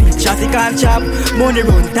locks, traffic and chop. Money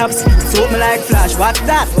run top speed, soap me like flash. What's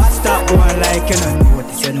that? Stop going like you know.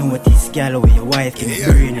 You notice, girl, where your wife can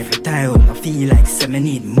burn every time. I feel like some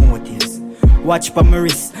need motives. Watch pa my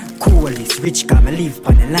wrist, coolest. Rich come I live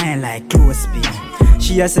on the line like clothespin.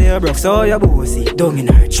 She a say you broke, so you bossy. Down in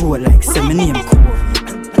her throat like some name Kobe.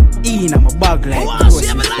 In my bag like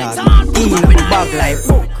grocery dog. In my bag like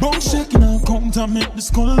book. Don't shake it and come to make the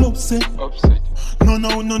skull upset. No,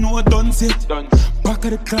 I done it. Back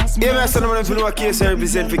of the class. Yeah, man, son, I'm gonna case I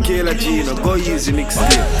represent for Kayla G. No, go easy, mix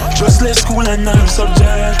it. Just left school and I'm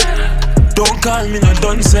subject. Don't call me, no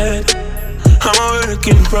done said. I'm a work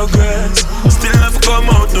in progress. Still have to come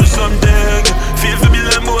out, do something. Feel for me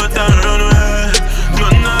like boat and run away.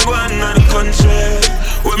 Nothing I go on in the country.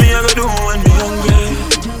 What me I go do when me hungry?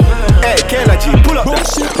 Hey, Kayla G, pull up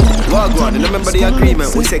that. Walk on, remember the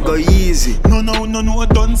agreement. We said go easy. No, I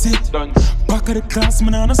done it. Back of the class,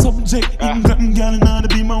 man, on a subject. England girl, and now to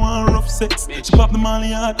be my one rough sex. She pop the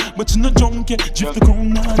molly hard, but you no drunk yet. Drift the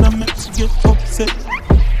crown hard and make she get upset.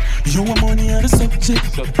 You want money on the subject.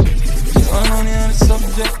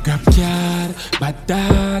 Grab card, bad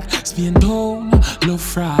dog, spin down, love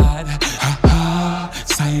fraud.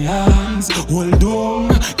 Science, hold on,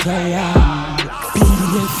 client.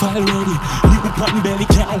 PDF file ready. Little pan belly,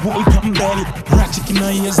 can't hold pan belly. Ratchet in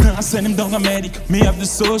my ears, now send him down a medic. Me have the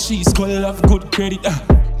soul, she's skull of good credit.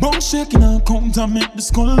 Bone shaking and come to make the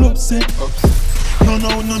skull upset. No,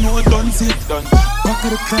 I done it. Back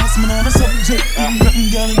of the class, man, on a subject.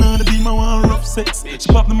 England girl, now to be my one rough sex. She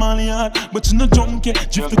pop the molly hard, but you no drunk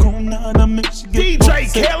yet. Drift the crown hard and make she get DJ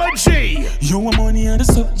upset. Kayla G. You want money on the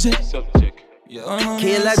subject.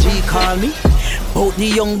 Kayla G call me. Bout the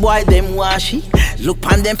young boy, them washy. Look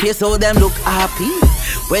pan them face, how them look happy.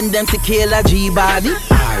 When them see Kayla G body,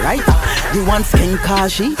 alright. The one skin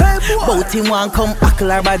cashy. Bout him want come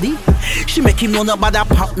hackle her body. She make him know no bother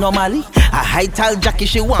pop normally. A high tall Jackie,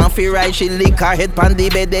 she want fi ride. She lick her head pan the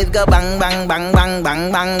bed, it go bang bang bang bang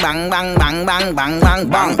bang bang bang bang bang bang bang bang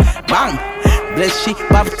bang bang. Bless she,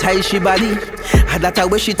 baptize she body. That a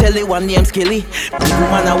way she tell you one name Skilly. Big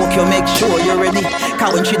woman I walk you, make sure you're ready.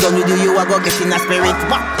 Cause when she done with you, I go get in a spirit.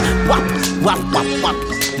 Wap, wap, wap, wap, wap,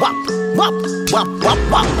 wap, wap, wap, wap,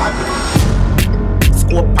 wap, wap.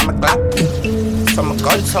 Scope on my clock. From a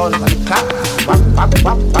gun sound on the clock. Wap, wap,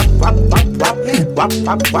 wap, wap, wap, wap, wap, wap,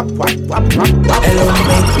 wap, wap, wap, wap, wap. Hello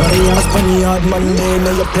mate, money ass, money hard Monday.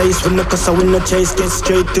 Know your place, when the cause I win no chase. Get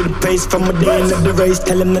straight to the pace from a day into the race.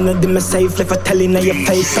 Tell him none of them are safe, if I tell him now your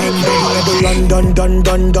face. I'm ready to run, dun, dun,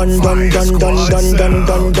 dun, dun, dun, dun, dun, dun,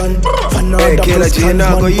 dun, dun. Hey, Kayla G,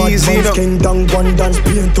 now go easy, no. King down, one dance,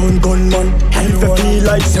 paint on gunman. And if I feel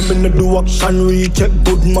like something to do action, recheck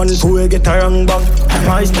good man, so we get a wrong bang.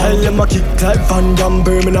 My style, them a kick like Van Damme.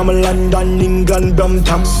 Birmingham, London, England,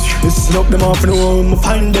 Brampton. Listen up, them off in the room, I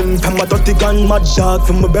find them. From a dirty gun, mad dog,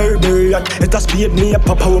 from a berry. It has paid me a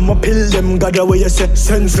papa with my pill, them. God, the way you say,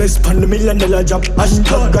 senseless, pan the $1 million job.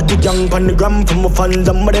 Hashtag got the gang, pan the gram, from my fans.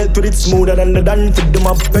 I'm a dealt with it smoother than the dance. Fit them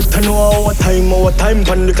up, better know our time,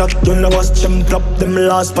 pan the clock. You know watch them flop, them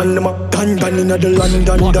last, pan them up. Dun, dun, in the London,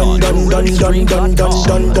 dun, dun, dun, dun, dun, dun,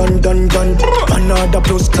 dun, dun, dun, dun. Another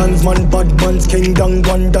plus clansman, bad man's king down,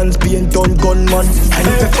 one dance, paint on gunman. And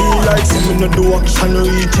if I feel like something to do action,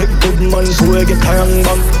 recheck good man, so I get a young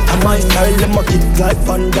bang. And my style, them a kick like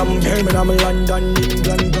Van Damme. Birmingham, London,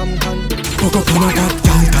 England, Brampton. Woke up on a top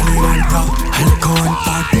down, Tally and Proud, alcohol and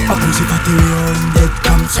fat. A pussy fatty, we on dead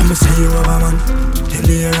camp. Some say you have a man, tell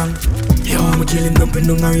you wrong. You want me killing up in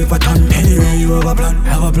the river town. Anyway, you have a plan,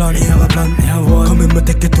 you have a plan. Come in, me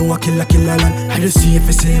take it to a killer land. I just see if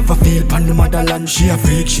it's safe, I feel pan the motherland. She a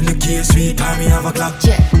freak, she no care, sweet time, me have a clock.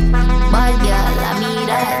 Yeah, bad girl, I mean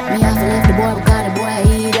that. Me have to leave the boy because the boy I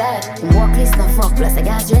eat that. Him walk list no fuck, plus I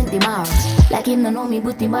got strength in my like him no know me,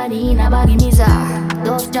 put him body in a baggy misa.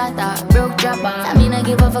 Dove chatter, broke chopper. I mean I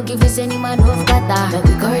give a fuck if it's any man rough cutter. Make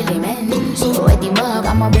we curly man, so wet him up.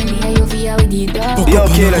 I'm a belly and you feel with the dog. Yo,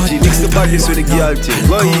 Kayla G, mix the badness with the girl thing.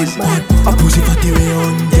 Go easy. A pussy fatty way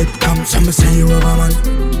on dead camp. Some say you have a man,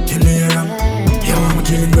 tell me wrong. You want me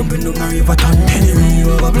killing them in the river town. Anyway,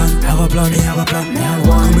 you have a plan, have a plan, me have a plan.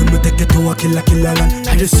 Come in, me take you to a killer land.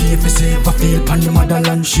 Try to see if you say if I feel pan the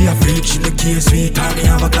motherland. She a freak, she the case, sweet, and me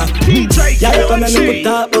have a clock. Yeah, come and me put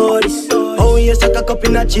talk about this. Oh, you suck a cup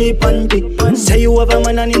in a cheap panty. Say you have a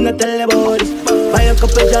man and you not tell about this. Buy a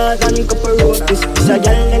couple jars and a couple roasties. It's a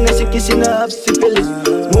girl and she kissing her up syphilis.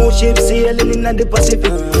 Smooth ship sailing in the Pacific.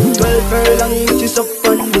 12 furlong, which is up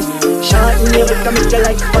on this. Short in your back, make you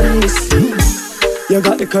like fun this. You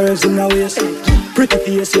got the curves in the waist. Pretty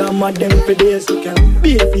face, you're mad them for days.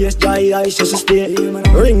 Be a face, dry eyes, just to stay.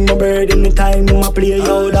 Ring my bird in the time, I play.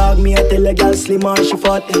 Yo, dog, me I tell a girl slim and she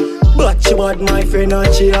fat. But she bad, my friend,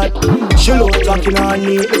 and she hot. She love talking on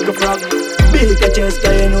me, like a frog. Big a chest,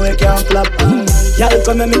 cause you know you can't flop. Y'all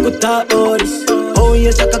come and me could talk about this. Oh,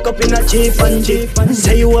 you suck a cup in a cheap and cheap.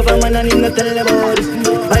 Say you have a man and you not tell about this.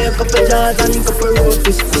 Buy a couple jars and a couple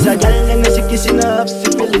roasties. It's a girl and she kissing her up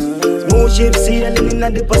syphilis. Smooth ship sailing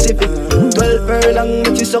in the Pacific. 12 furlong,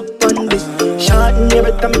 which is up on this. Short in your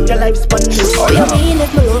breath, make your life span this. Oh, you mean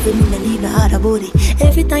if me love you, me no need no harder body.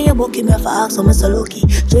 Every time you book me, I ask, so me so lucky.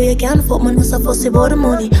 So you can't fuck me, no so fussy about the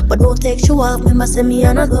money. But don't take you off, me must say me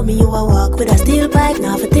and I got me. You a walk with a steel pipe,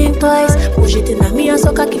 now have to think twice. Push it in a me and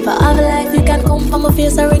so cocky for have a life. You can come from my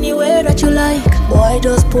face or anywhere that you like. Boy,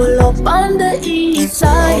 just pull up on the east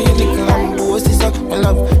side. Oh, you little lambo, sister, my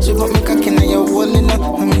love. She got me cocky now you're holding up.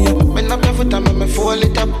 I mean, you bend up your foot and make me fold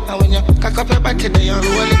it up. And when you cock up your body, then you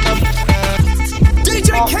roll it up.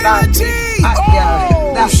 DJ KG!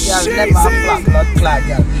 Oh, that girl never a black blood clad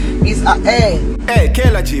girl. It's a hey. Hey,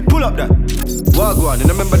 Kayla G, pull up that. Wagwan, and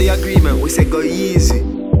remember the agreement, we said go easy.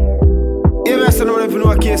 Even if I don't even know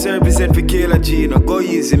what case I represent for Kayla G, no, go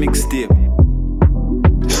easy mixtape.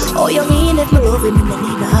 Oh, you mean if me love you, me no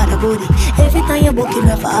need no harder body. Every time you book me,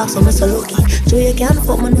 I ask, so me so lucky. So you can't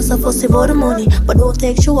fuck me, no so fussy about the money. But don't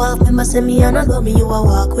take you off, me must say me and I got me. You a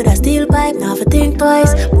walk with a steel pipe, now have to think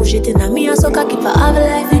twice. Push it in a me and so cocky for have a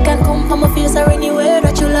life. You can come from my face or anywhere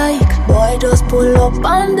that you like. Boy, just pull up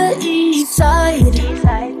on the east side.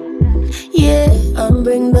 Yeah, and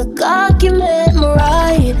bring the cocky, make me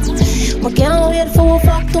ride. I can't wait for a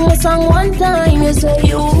fuck to my song one time. You say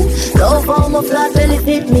you love how my flat belly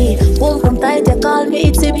fit me. Boom from tight, you call me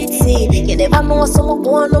ipsy bitsy. You never know some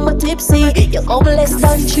going on my tipsy. You come less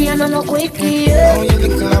than 3 and I'm not quickly. Yeah. Oh, you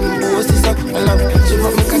little lambo, sister, my love. She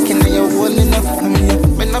got me cocky now you're holding up. I mean,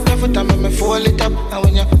 you bend up your foot and make me fold it up. And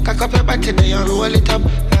when you cock up your body, then you roll it up.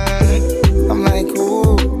 I'm like,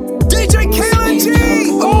 ooh. DJ KG!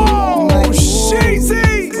 Oh,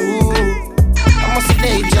 Shazy! I must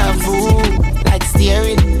say deja vu. Like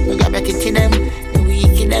steering, you got back to them. You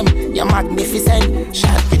weak them, you're magnificent.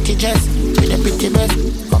 Short pretty dress, with a pretty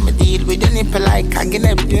breast. Come and deal with the nipple like hugging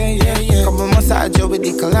them. Yeah. Come and massage you with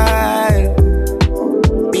the collide.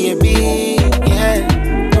 Baby,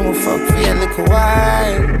 yeah. Don't fuck for a little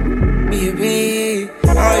while. Baby,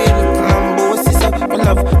 oh, you look lambo, sister, my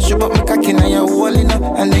love. Show up my cocky now you're holding up.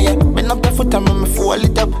 And then you bend up your foot and make me fold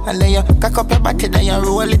it up. And then you cock up your body, then you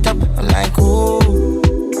roll it up. I'm like, ooh,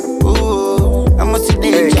 ooh, I must see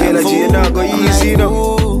deja vu. Hey, Kayla G, you not go easy, no.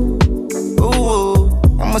 Ooh,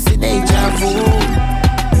 I must see deja vu.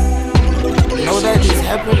 Know that it's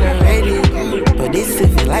happened already, but this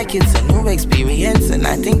if you like it's a new experience. And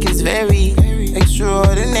I think it's very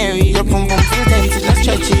extraordinary. Your pum pum feel tense, not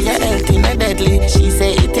stretchy, you're healthy, not deadly. She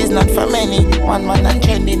say it is not for many. One man and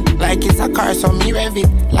trending, like it's a car, so me rev it.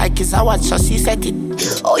 Like it's a watch, so she set it.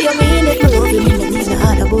 Oh, you mean if me love you, me no need no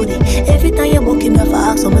harder body. Every time you book me, I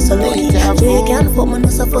ask, so me so lucky. So you can't fuck me, no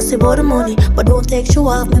so fussy about the money. But don't take you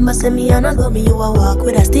off, me must say me and I got me. You a walk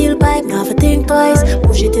with a steel pipe, now have to think twice.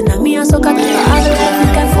 Push it in a me and so cocky for have a life.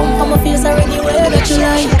 You can come from my face or anywhere that you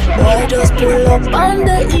like. Boy, just pull up on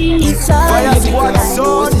the east side. Fire squad,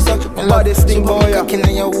 son, baddest thing, boy. Cocky now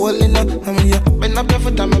you're holding up. I mean, you bend up your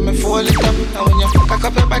foot and make me fold it up. And when you cock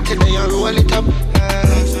up your body, then you roll it up.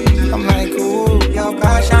 I'm like, ooh, yo,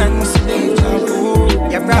 caution, must see deja vu.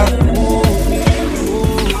 You're proud, ooh,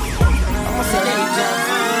 I must see deja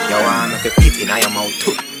vu. You want me to pity now your mouth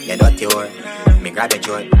too. You dirty whore, me grab your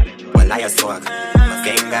throat. Well, I swag, my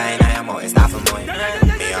finger in your mouth is not for more. Me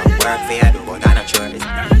have work for you, do but I'm not sure.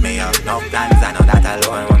 Me have no plans, I know that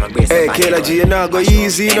alone. When my brace hey, Kayla G, you not go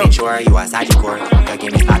easy, no. Any chore, you a side core. You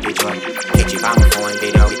give me sloppy joy. Catch you on my phone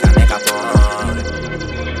video, we can make a phone.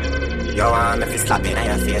 Yo, I'm if you slap in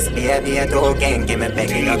your face, baby, you too gang, give me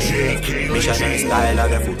begging up. Missionary style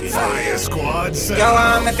of the footy. Fire squad, yo,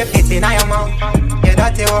 I'm if you pity in your mouth. You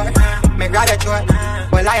dirty whore, me grab your throat.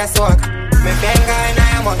 Well, I swag, me finger in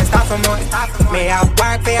your mouth, it's not for more. Me have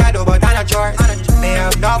work for you, do but I'm not sure. Me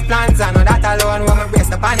have no plans, I know that alone. When me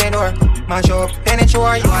brace up on the door, mash up,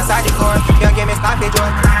 penetrate, you a side core. You give me sloppy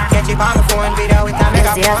joy. Catch you on my phone video, we can make a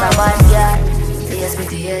see as a bad girl. Yes, me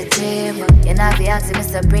to your team. You not be asking me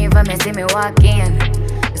Supreme for me see me walk in.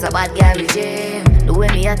 It's a bad girl regime. The way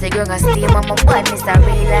me take girl got steam on my body, Mr.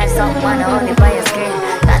 Real life, someone only by your skin.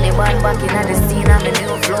 Taliban back in the scene, I'm a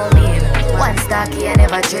new flow mean. One stocky, I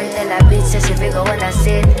never trade. Tell a bitch that she figure what I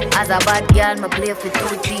said. As a bad girl, me play for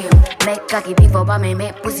 2 teams. Make cocky beef up and me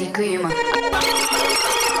make pussy cream.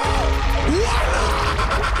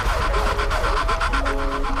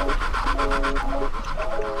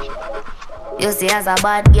 You see as a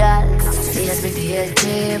bad girl, see you speak to your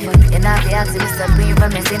team. You not be asking me Supreme for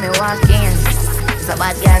me see me walk in. It's a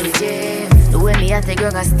bad girl regime. The way me take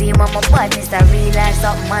girl got steam on my body, Mr. Real life,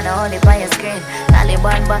 something man only by your screen.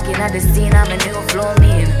 Taliban back in the scene, I'm a new flow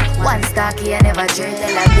mean. One stocky, I never trade.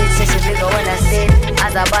 Tell a bitch that she figure what I said.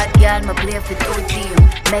 As a bad girl, me play for 2 teams.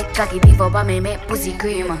 Make cocky beef up and me make pussy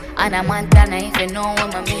cream. And a Montana if you know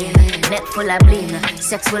what I mean. Neck full of bling,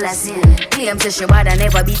 sex full of sin. Claim to she bad, I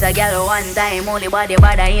never beat a girl one time. Only body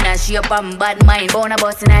bad in a shape and bad mind. Bone a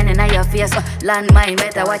bustin' in your face, landmine.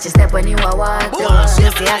 Better watch your step when you are walking.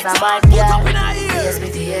 You see as a bad girl, yes me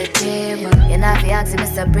to your team. You not be asking me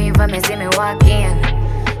Supreme for me see me walk in.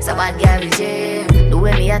 It's a bad girl regime. The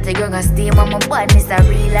way me take girl got steam on my body, Mr.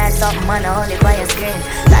 Real life, something man only by your screen.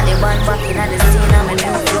 Taliban back in the scene, I'm a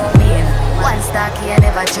new flow mean. One stocky, I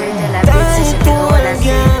never trade. Tell a bitch she figure what I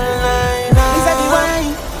say.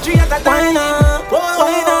 Why not?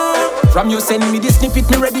 From you send me the snippet,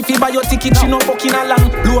 me ready fi buy your ticket. She no fucking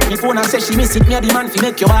along. Blow up me phone and say she miss it. Me a the man fi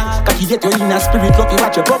make you back. Cocky get you in a spirit, love fi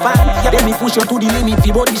watch your profile. Then me push you to the limit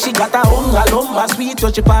fi body. She got a hunger, lumber, sweet.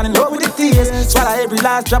 Touch your pan and love with the taste. Swallow every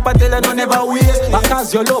last drop, I tell her no never waste.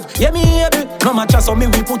 Because your love, yeah me able. No matter so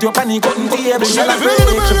me we put your panic on the table. Celebrate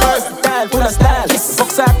your first style, full of style.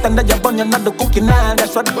 Fuck soft and that you bun, you're not the cooking now.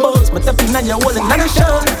 That's what the boss. Me tapping on your walls and on your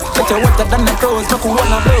shows. Get your wetter than the toes, no cool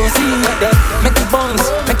wanna blow. See that, make it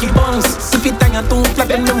bounce, make it bounce. If it on your two flap,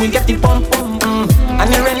 then we get the pump. And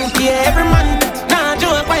you rent here every month. Nah,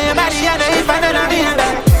 joke by your body, and if I don't have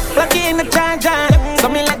that. Plug in the charger. So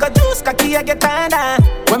me like a juice, cocky, I get tired.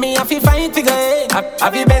 When me have to fight figure eight.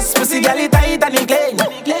 Have your best pussy, girl, it tight and it clean.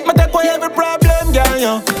 Me take away every problem, girl,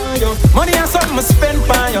 yo. Money and something I spend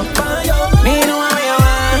for you. Me know how you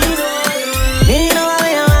want. Me know how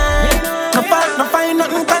you want. No fault, no find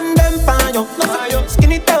nothing condemn for you.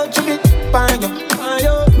 Skinny touch you bit for you.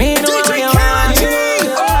 Me know how you want.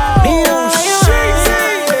 Me know how you want.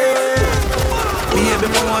 Baby,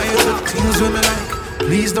 me want you to things with me like.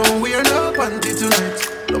 Please don't wear no panty tonight.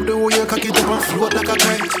 Love the way you cock it up and float like a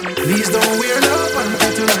kite. Please don't wear no panty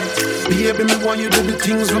tonight. Baby, me want you to do the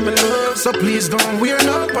things with me love. So please don't wear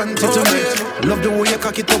no panty tonight. Love the way you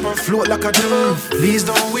cock it up and float like a dove. Please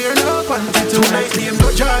don't wear no panty tonight. Name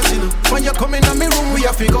no jazz, you know. When you come in my room, we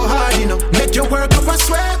have to go hard, you know. Make you work up a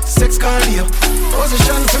sweat, sex cardio.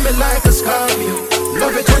 Position to me like a Scorpio.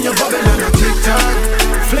 Love it when you bubble and a TikTok.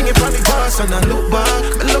 Fling it on the bars and I look back.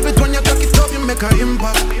 I love it when you cock it up, you make a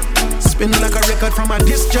impact. Spin like a record from a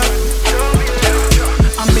disc jockey.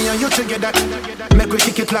 And me and you together. Make we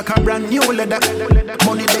kick it like a brand new leather.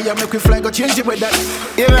 Money day you make we fly, go change the weather.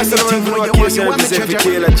 Anything when you want, you want me treasure.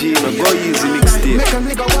 Go easy mixtape. Make a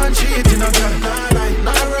nigga want cheat in a girl.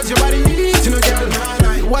 Now rose your body neat in a girl.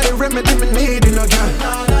 What a remedy me need in a girl.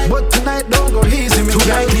 But tonight don't go easy me.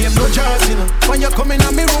 Tonight name no jazz, you know. When you come in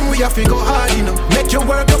my room, we have to go hard, you know. Make you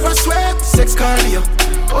work up a sweat, sex cardio.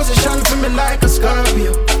 Position to me like a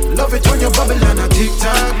Scorpio. Love it when you bubble and a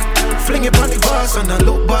TikTok. Fling it on the bars and I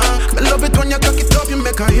look back. I love it when you cock it up, you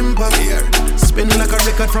make a impact. Spin like a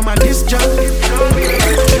record from a disc jockey.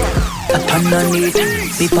 Pat underneath,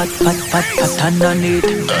 me pat underneath.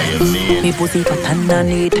 Me pussy pat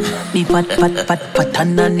underneath. Me pat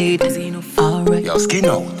underneath. Alright. Yo, skin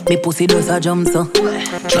out. Me pussy does a jump so.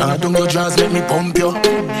 Draw down your jaws, let me pump you.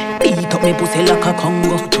 Eat up me pussy like a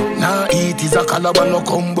Congo. Nah, eat is a calabar no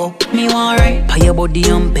combo. Me want right, pay your body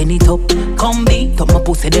and penny top. Come beat up my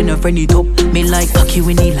pussy, then you friend it up. Me like cocky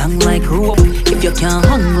when he long like rope. If you can't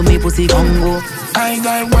hang with me pussy Congo. I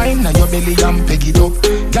got wine now your belly and peg it up.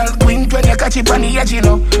 Girl quint when you catch it on the edge, you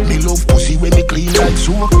know. Me love pussy when me clean like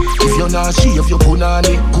soap. If you're not shave your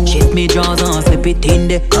punani, go. Shape me jaws and slip it in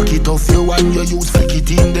there. Cock it off you and you use flick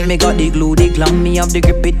it in there. Me got the glue, the glam, me have the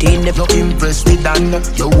grip it in there. You impressed with Dan,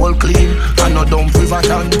 you all clean. I no dumb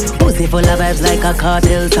privaton. Pussy full of vibes like a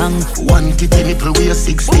cartel song. One titty nipple weigh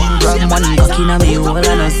 16 gram. One cock in a me hole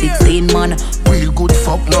and a 16 man. Real good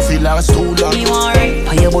fuck, no feel last too long. Me want right,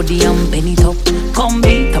 pay your body and penny top. Come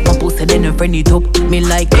beat up my pussy, then you friend it up. Me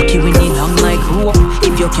like cocky when he long like rope.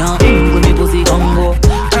 If you can't hang with me pussy Congo.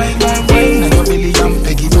 I got wine now your belly and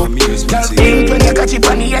peg it up. Girl quint when you catch it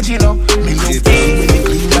on the edge, you know. Me love pussy when me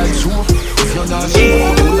clean like soap. If you're now she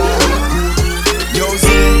Yo,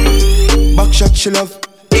 Z, back shot she love.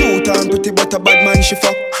 Cute and pretty but a bad man she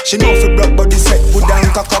fuck. She know fi broke body set, put down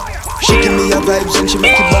cock up. She give me a vibes and she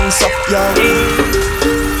make it bounce up, yo.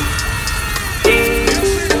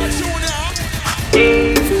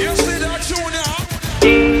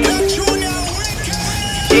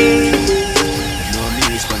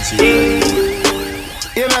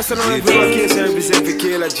 Yeah, master, no one for case and represent for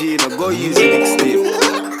Kayla G. Now go use the next tape.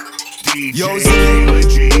 Yo,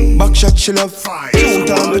 Z, back shot she love. Cute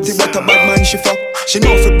and pretty but a bad man she fuck. She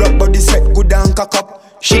know fi broke body set, good down cock up.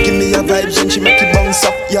 She give me a vibes and she make it bounce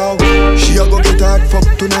up, yo. She a go get hard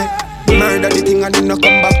fuck tonight. Murder the thing and then no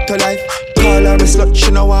come back to life. Call her a slut,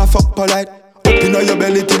 she no want fuck polite. Up in your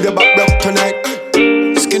belly till your back broke tonight.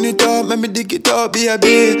 Skin it up, make me dig it up,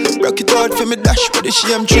 baby. Rock it out for me dash with the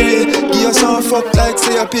shame tree. Give you some fuck like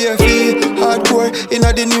say a PFE. Hardcore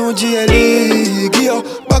inna the new GLE. Give you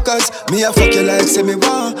backers, me a fuck you like say me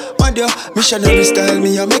want. Mad ya, missionary style,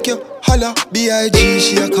 me a make you holla. B.I.G.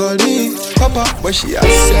 she a call me Papa, what she a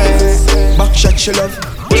say? Back shot she love.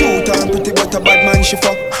 Cute and pretty but a bad man she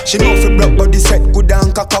fuck. She know fi broke body set, good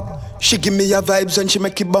and cock up. She give me a vibes and she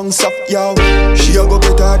make it bounce up, yo. She a go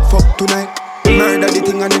get hard fuck tonight. Murder the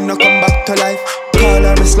thing and then no come back to life. Call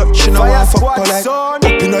her a slut, she no want fuck polite. Up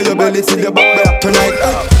in your belly till your back back tonight.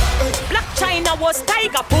 Black China was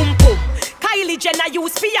Tiger Pum Pum. Kylie Jenner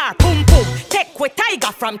used PR Pum Pum. Take with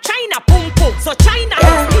Tiger from China Pum Pum. So China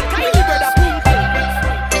has the Kylie brother Pum Pum.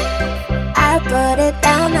 I put it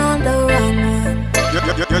down on the run.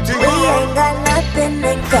 We ain't got nothing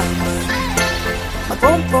in common. My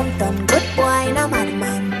pum pum done good boy, no man.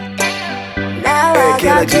 Now hey, I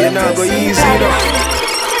got Kayla G, now go easy now.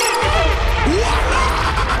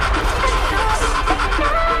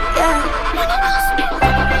 Yeah.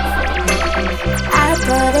 I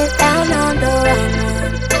put it down on the run.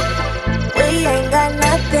 We ain't got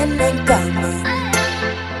nothing in common.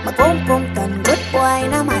 My pum pum done good boy,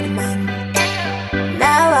 no man.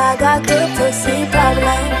 Now I got good to see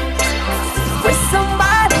problems with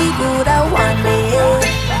somebody good I want it.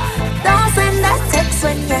 Don't send that text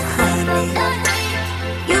when you're honey.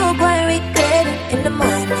 You boy regret it in the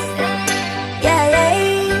morning.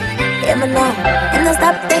 Yeah, me know. And don't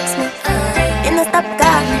stop text me, and don't stop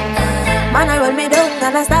call me. Man, I roll me down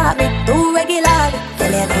and I stop me too regular. Tell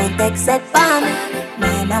you don't text it for me.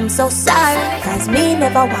 Man, I'm so sorry, cause me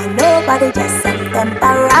never want nobody, just some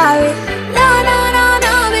temporary. No,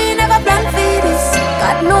 me never plan for this.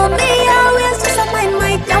 God know me, always just a mind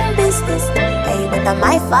my damn business. Hey, but I'm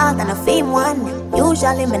my fault and I fame one.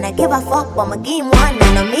 Usually me not give a fuck, but my game one.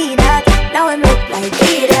 And I mean that, now I look like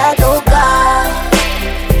that. Oh God,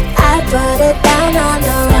 I put it down on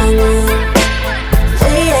the run.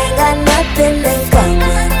 We ain't got nothing in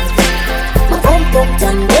common. My pum pum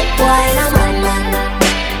done good boy, no man.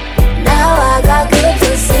 Now I got good to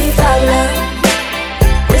see problem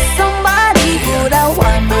with somebody who don't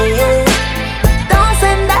want me. Don't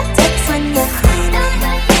send that text when you're honey.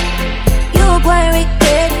 You boy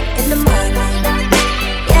regret it in the morning.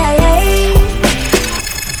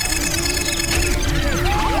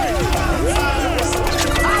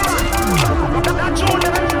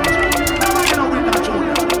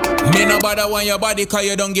 Me no bother want your body cause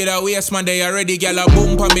you don't get a waist man. They already girl a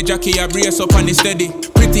boom pa me jockey a brace up on the steady.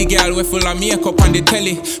 Pretty girl we full of makeup on the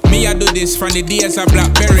telly. Me I do this from the days of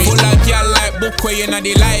Blackberry. Full of girl like book where you in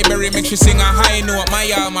the library. Make she sing a high note,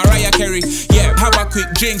 Mariah Carey. Yeah, have a quick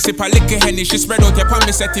drink, sip a liquor Henny. She spread out your palm,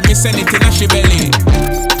 me set it, me send it in a she belly.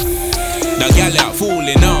 That girl out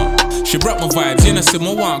fooling on. She brought my vibes, you know see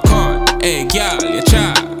my one card. Hey girl, you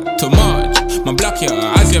chat too much. My block you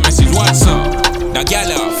as your message WhatsApp. That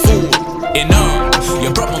girl out fool, enough.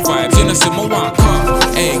 You brought my vibes, you know see my one card.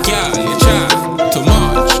 Hey girl, you chat too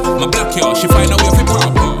much. My block you, she find out where we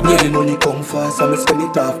pop up. When the money come fast, I'ma spend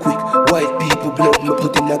it off quick. White people blood, me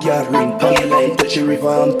put in a yard ring. Pay me line, touch the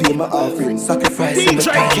river and pay my offering. Sacrifice in the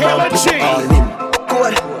time and put it all in.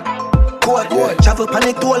 Code, travel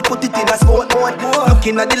panic toll, put it in a sport mode.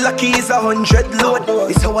 Looking at the lucky is 100 load.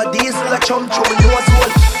 It's how a diesel a chum chum, no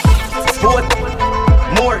soul. Sport,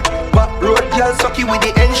 more, back road, girl sucky with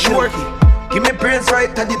the ensure. Give me brains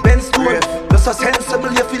right at the Benz store. Just so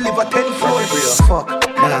sensible, you feel live a 10 floor. Fuck,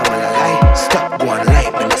 nah, man, I lie. Stop going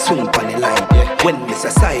live when I swing on the line. When Miss a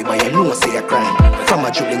cyber, you know say a crime. From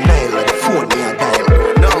a juvenile, like the phone me a dial.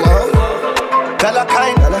 No, dollar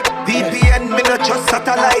kind, VPN, me not just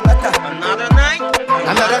satellite. Another night,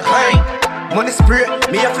 another kind. Money spray,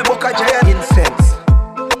 me have to book a giant incense.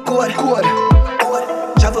 Code.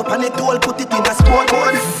 Travel pan it all, put it in a sport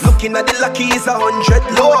mode. Looking at the lucky is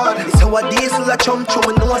 100 load. It's how a diesel a chum chum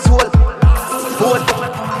and no soul. Boat,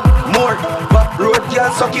 more. But road girl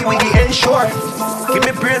sucky with the ensure. Give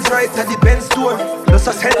me brains right at the Benz store. Just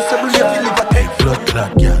a sensible you feel live a take. Blood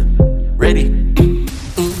clot, girl. Ready?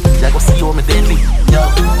 I go see you on my deadly. Yo,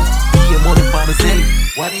 be a money for the zelly.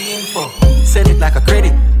 What are you in for? Send it like a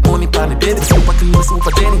credit. Money for the dead. Super clean,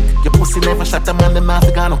 super Jenny. Your pussy never shot a man, the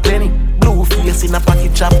master got no plenty. Blue face in a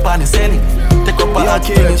pocket, chop on the selling. Take up a lot of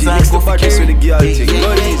things and go for carry. Me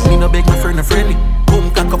no beg my friend a friendly.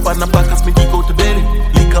 Boom, cock up on the back as me dig out the belly.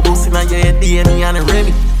 Lick a boss in your head, DNA and a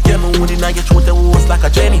Remy. You know when in your throat, the horse like a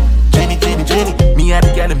Jenny. Jenny. Me had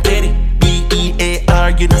the girl and petty.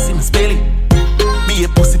 B-E-A-R, you don't see me spell it. Be a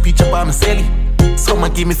pussy picture by my celly. Some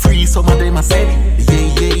give me free, some of them I sell it.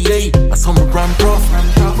 Yeah. I saw my grand prof. My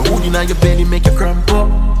hood in your belly make you cramp up.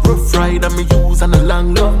 Rough ride and me use and a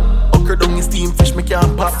long love. Ocker down your steam fish, me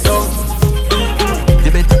can't pop down.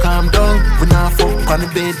 You better calm down. We not fuck on the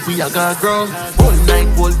bed, we a got ground. All night,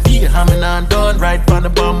 all day, hamming and done. Ride on the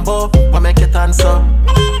bamboo, what make it answer?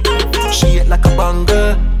 She ate like a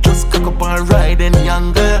banger. Just cock up and ride any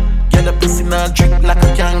younger. Get a pussy now drink like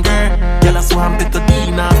a kangaroo. Get a swamp bit of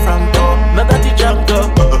Dina from door. Now that he jumped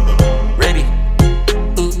up. Ready?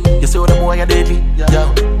 You see what the boy are deadly?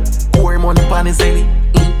 Yo, pour money on his belly.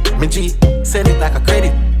 Me G, send it like a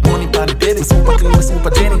credit. Money on the dead, super clean, super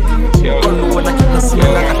Jenny. All the way like it must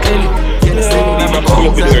smell like a telly. Get a send it like a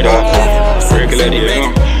clean. Regular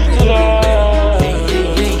day,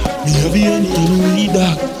 Me have any need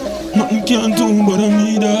that. Nothing can do but I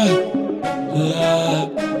need that.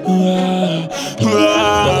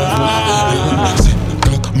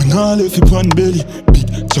 Me nah left you on belly. Big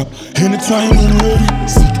chop, anytime I'm ready.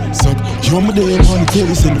 Sick, suck, you're my day on the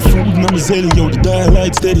telly. Send the food and I'm a zelly, yo, the dial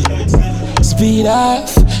light steady. Speed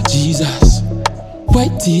off, Jesus.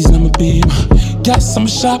 White tees and I'm a beam. Gas, I'm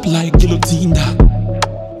sharp like guillotine.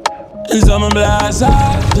 And I'm a blazer.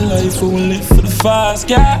 The life I will live for the fast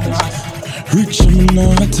gas. Rich and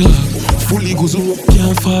not talk. Fully goes up,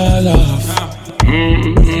 can't fall off.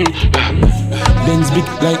 Benz big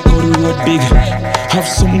like how the road big. Have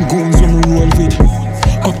some guns when we roll with.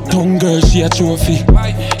 Uptown girl, she a trophy.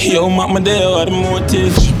 Yo, mama there, what the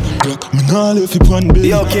motive? Glock, me nah left you on belly.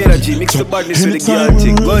 Yo, K-G, mix the badness with the girl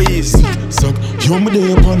thing, go easy. Suck, yo, me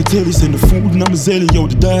there upon the telly. Send the food and I'm a zelly, yo,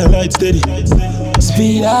 the dial light steady.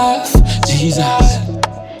 Speed off, Jesus.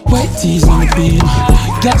 White tees on the beam.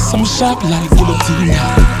 Gas, I'm sharp like guillotine.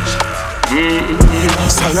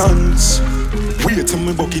 Science, wait till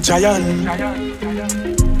me bucky giant.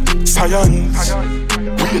 Science,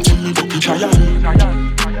 wait till me bucky giant.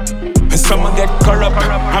 And someone get corrupt.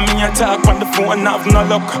 I mean, you talk on the phone, have no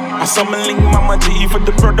luck. I summon link Mama G for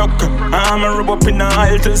the product. I'm a rub up in the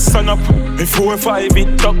aisle till sun up. Before 5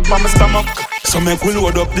 it tuck on my stomach. So make we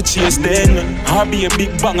load up the chase then. I'll be a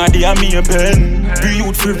big banger, they are me a pen. Be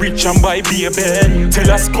youth for rich and buy be a ben.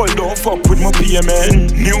 Tell us call don't fuck with my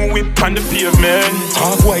PMN. New whip on the pavement.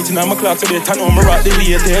 Half white in my clock so they turn on me rock the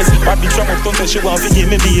latest. But the trouble don't say she want to give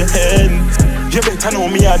me be a hand. You better know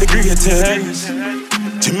me are the greatest.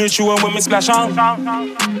 To me sure when me splash on.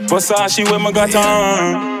 Versace when me got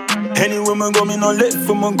on. Anywhere me go me no left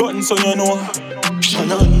for my gun so you know.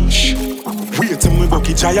 Challenge. Wait till me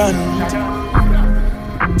bucky giant.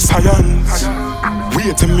 Science.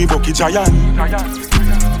 Wait till me bucky giant.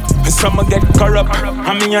 And some get corrupt.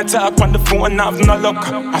 I mean I talk on the phone have no luck.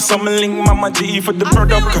 I some link Mama G for the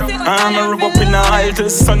product. I'm a rub up in the aisle till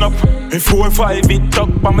sun up. Before 5 it tuck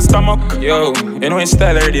by my stomach. Yo, you know his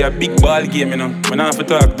style already a big ball game, you know. We not have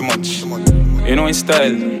to talk too much. You know his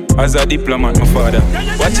style as a diplomat, my father.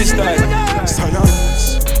 What's his style?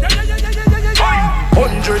 Science.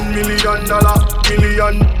 $100 million, $1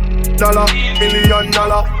 million, $100 million.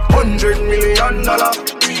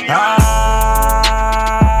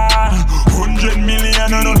 100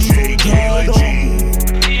 million on a true.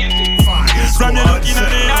 From you looking at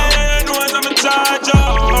the eye, no one's on the charge.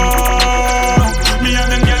 Me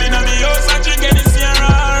and them girl in the house and drinking the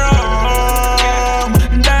Sierra rum.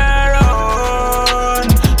 They're on.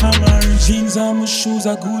 I'm wearing jeans and my shoes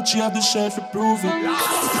are Gucci, have the shirt for prove it.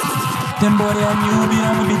 Them boy they are newbie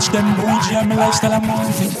and my bitch them bougie and my lifestyle I'm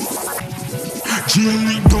moving.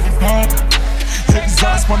 G-League dope,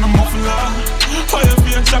 exhaust on the muffler. Fire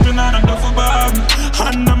beer chopping on a duffel bag.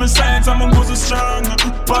 Hand on my sides, I'm a so strong.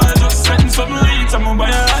 But I just setting some leads, I'm a buy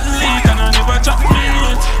a athlete and I never chop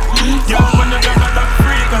meat. Yo, when the girl got that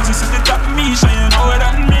frequency, this is the top me, so you know what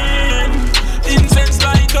that mean. Incense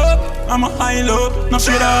light up, I'm a high low, no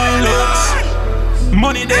shit high looks.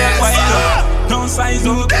 Money there, wild up, don't size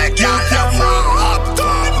up. They can't move up,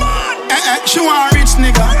 man. She want rich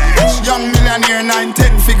nigga. Young millionaire,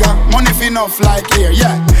 9-10 figure. Money fi enough like here,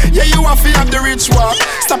 yeah. Yeah, you have to have the rich walk.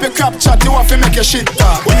 Stop your crap chat, you have to make your shit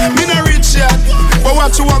talk. Me no rich yet, but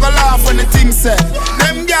watch you walk a laugh when the thing set.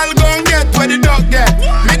 Them gal gon' get where the dog get.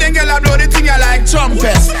 Me them gal a blow the thing I like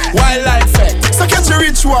trumpets. Wildlife effect. So catch your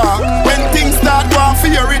rich walk. When things start going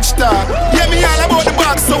for your rich talk. Yeah, me all about the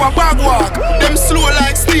bag, so I bag walk. Them slow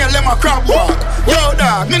like snail, them a crab walk. Yo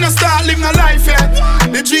dog, me no start living a life yet.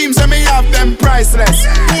 The dreams that me have them priceless.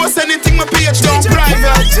 Post anything my page down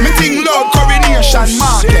private. Me think low coronation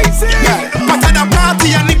market. Yeah, but at the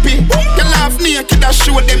party and nippy. You laugh naked and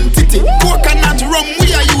show them titty. Coconut rum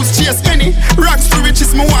we a use chase any. Rocks to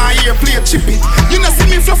riches me want hear play chippy. You know see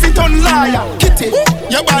me fluff it on liar, kitty.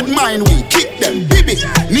 Your bad mind we kick them, baby.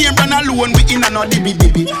 Name run alone we in a no dibby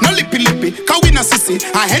dibby. No lippy lippy, cause we no sissy.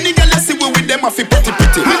 And any girl I see we with them a fi pretty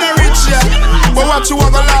pretty. Me no rich yet, but watch you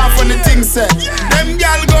have a laugh when the thing set. Them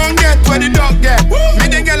gal gon' get where the dog get. Me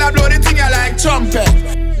the gal a blow the thing I like trumpet.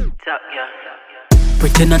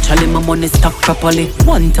 Pretty naturally, my money stack properly.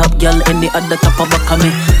 One top girl and the other top of back of me.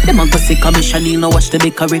 Them a go see commission, you know watch the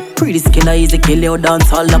bakery. Pretty skiller easy kill you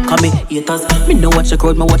dance all up on me. Haters, me know watch the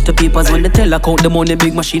crowd, me watch the papers. When they tell account the money,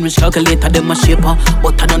 big machine which calculator them a shaper.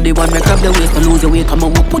 But I on the one, me grab the waist, no lose your weight. Come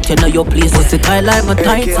on, we put you in your place. Pussy tight like my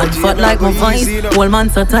tights, and fat like my vice. Old man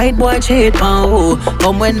so tight, boy cheat pow.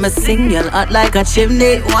 Come when me sing, y'all hot like a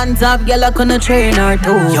chimney. One top girl I couldn't train her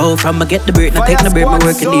too. Yo, from me get the break, now take the break, me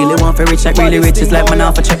working daily. Want for rich like really rich, it's like man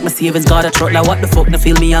off a check my savings, got a truck like what the fuck, no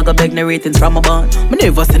feel me, I got beg no ratings from my bond. Me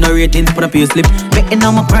never see no ratings, put up your slip. Making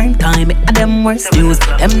on my prime time, me and them worst news.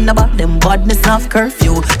 Them about them badness off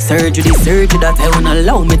curfew. Surgery that I won't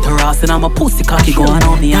allow me to rust. And I'm a pussy cocky going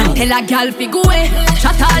on me. Tell a gal fi go away.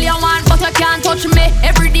 Shut all you want, but you can't touch me.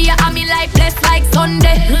 Every day I'm in life blessed like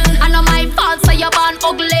Sunday. And on my fault, so you born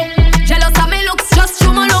ugly. Jealous of me looks, just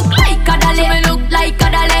show me look like a dolly. Me look like a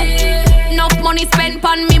dolly. Enough money spent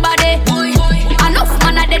on me body. Enough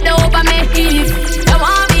man a dead over me. If you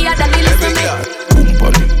want me, a dolly listen me. Boom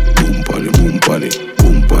pon it, boom pon it,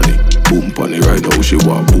 boom pon it, boom pon it. Right now she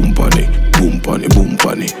want boom pon it, boom pon it, boom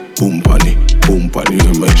pon it, boom pon it, boom pon it.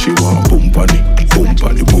 You make she want boom pon it, boom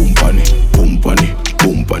pon it, boom pon it, boom pon it,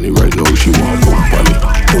 boom pon it. Right now she want boom pon it,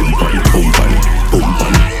 boom pon it, boom pon it, boom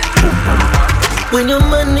pon it, boom pon it. When your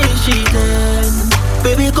money cheating,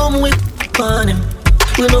 baby come with on him.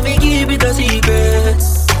 We no be keep it a secret.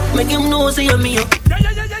 Make him know say you're me up.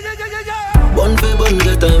 Bun fi bun,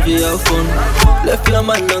 get time fi have fun. Left your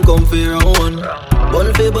man and come fi round one.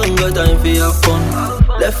 Bun fi bun, get time fi have fun.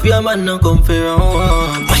 Left your man and come fi round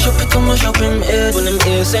one. Mash up it and mash up him head. When him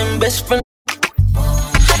ear same best friend.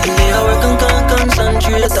 In the hour can't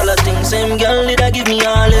concentrate. All the things same girl did I give me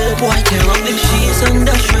all it. Boy tear up them sheets and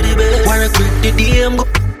dash for the bed. Why regret the DM go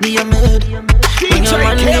be a med. When your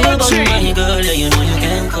man give up on my girl, yeah you know you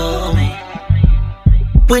can call me.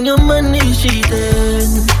 When your man is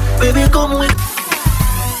cheating, baby come with.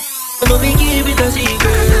 No be keep it a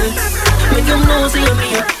secret. Make him know say you're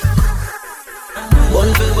me.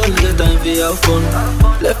 Bun fi bun, get time fi have fun.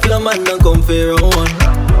 Left your man and come fi round one.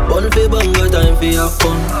 Bun fi bun, get time fi have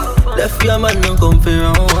fun. Left your man and come fi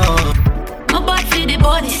round one. My body for the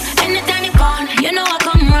body, anytime you call, you know I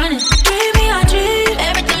come running. Dream me a dream,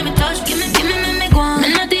 every time you touch, give me, me go on. Me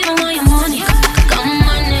not even want your money, come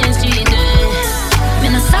on and street. Me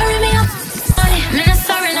not sorry, me up, me not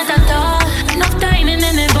sorry not at all. Enough time me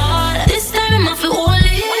make me ball, this time I'm off it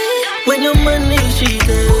holy. When your money cheating,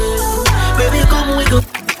 baby come we go.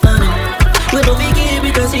 We don't be keep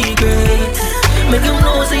it a secret. Make him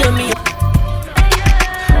know say you're me.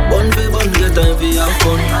 Bun fi bun, get time fi have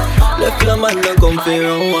fun. Left your man and come fi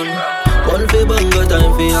round one. Bun fi bun, get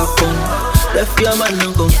time fi have fun. Left your man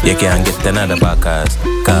and come fi. You can't get another backers,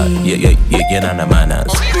 cause you get on the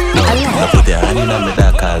manners. No, put your hand in on the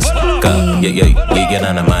darkers, cause you get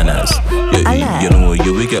on the manners. You know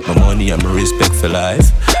you will get my money and my respect for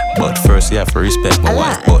life. But first you have to respect my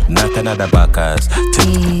wife, but not another backers.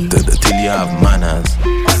 Till you have manners.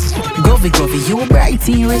 Govy, you bright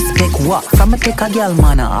in respect. What? From a take a girl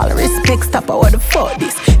manner. All respect, stop out what the fuck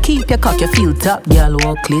this. Keep your cock, you feel top, girl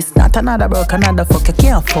walk list. Not another broke, another fuck, you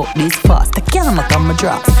can't fuck this fast. I can't knock on my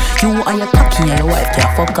drugs. You and your cocky and your wife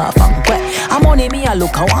can't fuck off and quit. I'm on me, I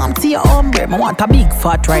look, I want to your umbrella. I want a big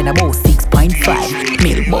fat ride about 6.5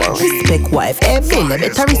 mil. Boy, respect wife. Hey, Billy,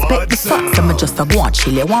 better respect the facts. I'm just a go and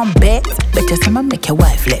chill. You want bet? Better say me make your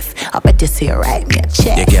wife left. I bet you say right me a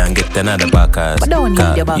check. You can't get another backers. But don't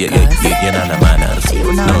need your backers. You get on the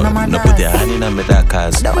manners. No, put your hand in on me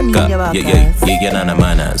darkers. Don't need your backers. You get on the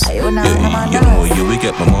manners. You know you will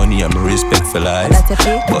get my money and my respect for life.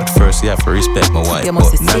 But first you have to respect my wife.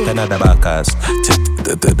 But not another backers.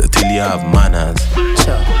 till you have manners.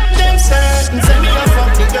 Sure. Them certain send me a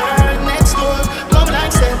fuck the girl next door. Come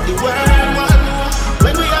like set the world one more.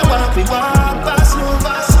 When we are walk, we walk past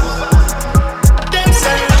over. Them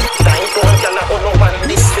certain. Dying to a gyal on no one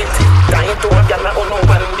misfit. Dying to a gyal on no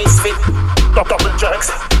one misfit. Double drugs,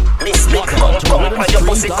 misfit. Come by your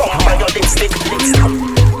pussy, come by your lipstick.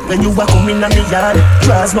 When you are coming on the yard,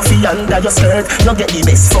 draws no fee under your skirt. No get the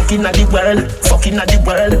best fucking at the world, fucking at the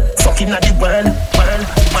world, fucking at the world, world.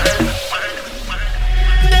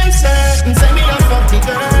 Them certain send me a fuck the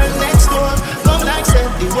girl next door. Come like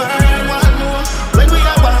set the world one more. When we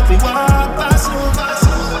are walk, we walk past over.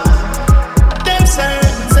 Them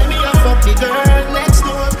certain send me a fuck the girl next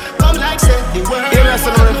door. Come like set the world. Yeah, that's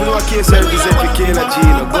another one for K service if you can't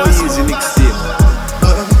Gino. Go easy next day.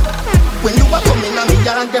 When you are coming on me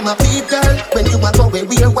yard, them a feed girl. When you are going,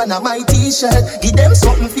 wear one of my t-shirt. Give them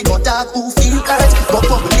something for no dog who feel hurt. But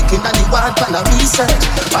for licking on the wall, pan a research.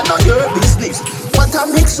 I know your business. What I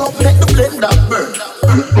mix up, make the blender burn.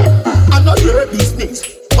 I know your business.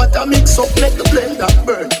 What I mix up, make the blender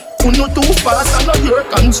burn. Who know too fast, I know your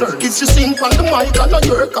concern. If you sing on the mic, I know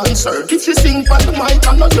your concern. If you sing on the mic,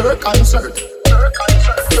 I know your concern.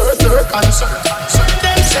 Your concern.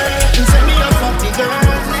 Them certain send me a fuck the girl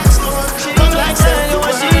next door. Come like say you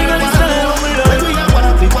want she got the style when we love. When we are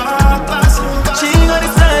walk, we walk past over. She got the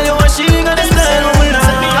style, you want she got the style when we love.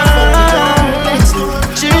 Send me a fuck the girl next door.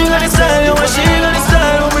 She got the style, you want she got the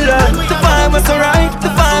style when we love. The vibe was alright, the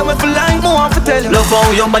vibe was for life. More to tell you. Love how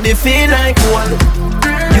your body feel like one.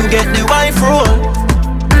 You get the wife roll.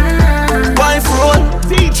 Wife roll.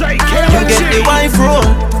 DJ KG. You get the wife roll.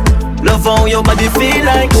 Love how your body feel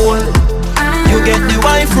like gold. You get the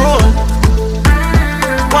wife roll.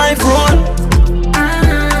 Wife roll.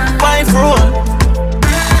 Wife roll.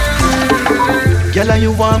 Girl,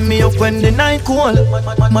 you want me up when the night cold.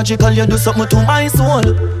 Magical, you do something to my soul.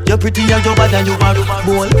 You're pretty and you're bad and you are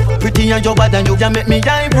bold. Pretty and you're bad and you can make me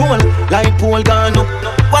eye roll. Like pole gone up.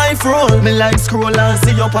 Wife roll. Me like scroll and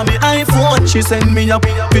see up on me iPhone. She send me a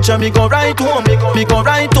picture, me go right home. Me go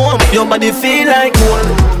right home. Your body feel like gold.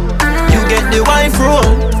 You get the wife roll.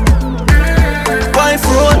 Wife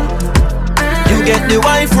roll. You get the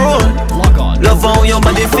wife roll. Love how your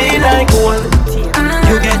body feel like gold.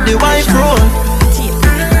 You get the wife roll.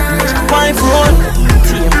 Wife roll.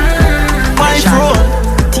 Wife roll.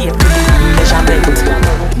 Tape, measurement.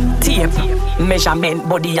 Tape, measurement.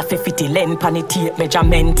 Body a fi 50 length pan the tape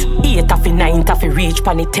measurement. 8 a fi 9 a fi reach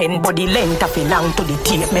pan the 10. Body length a fi long to the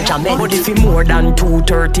tape measurement. Body fi more than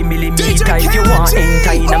 230 millimeter. If you want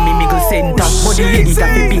enter in a me middle center. Body head it a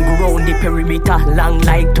fi big round the perimeter. Long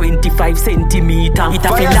like 25 centimeter. It a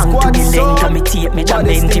fi long to the length of me tape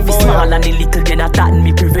measurement. If it's small and the little then a that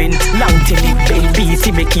me prevent. Long till it bend,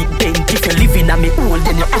 beefy make it bent. If you live in a me hole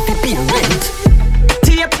then you have to pay rent.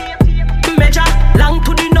 Tape, measure, long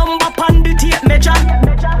to the number pan the tape measure.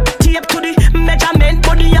 Tape to the measurement,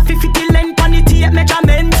 body a 50 length on the tape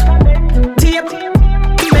measurement. Tape,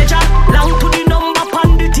 measure, long to the number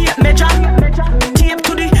pan the tape measure. Tape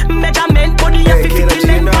to the measurement, body a 50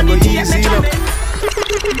 length on the tape measurement.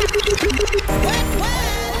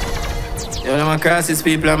 You know my crosses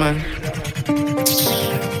people, man.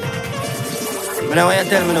 But now when you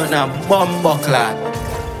tell me nothing now, bumbo clad.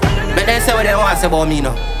 But they say what they want to say about me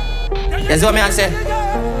now. That's what me I say.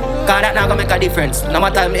 Cause that not gonna make a difference. No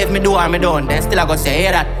matter if me do or me don't, they still a go say,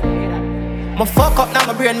 hear that. My fuck up now,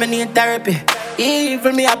 my brain, me need therapy.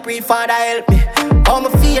 Even me, I pray Father help me. How me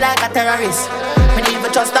feel like a terrorist. Me need to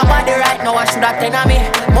trust nobody right now, I should have ten of me.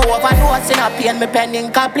 More overdose in a pain, me pen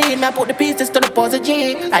incomplete. Me put the pieces to the puzzle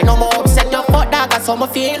G. I know more upset your fuck dog, that's how me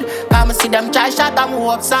feel. Cause me see them try shot and move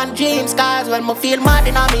hopes and dreams. Cause when me feel mad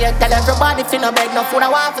in me, I tell everybody finna beg no food, I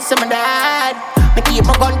want to see me dead. Me keep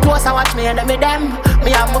my gun close and watch me and me them.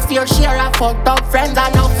 Me have my fair share of fucked up friends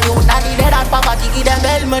and no few daddy dead and poverty give them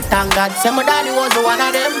helmet. Thank God, say my daddy was the one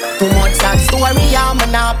of them. Too much sad story, I'm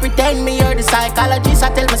not pretend. Me hear the psychologist,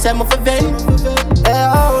 I tell me say me for vent.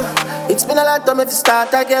 Hey, oh, it's been a long time to start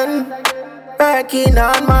again. Working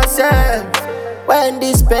on myself. When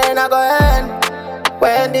this pain I go end.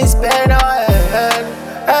 When this pain I end.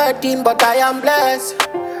 Hurting but I am blessed.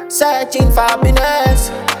 Searching for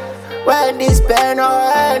happiness. When this pain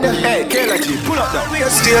I end. Hey, KG, pull up that.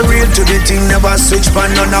 Stay real to the thing, never switch for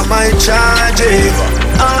none of my charges.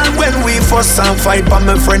 And when we fuss and fight, but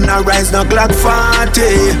my friend I rise no Glock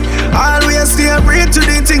 40. Always stay real to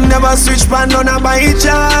the thing, never switch pan none of my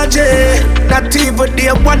charge. Not even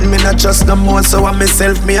day one, me not trust no more. So I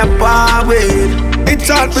myself me a par with. It's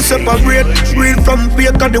hard to separate real from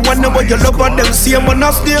fake. And the one about you love and them same one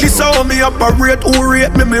of stay. She saw me operate, who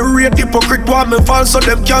rate me rate. Hypocrite want me fall so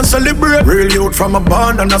them can't celebrate. Real youth from a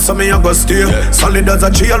band and that's how me a go stay. Solid as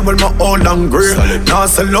a jail with my old and grey. Now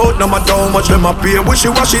sell out no matter how much them a pay.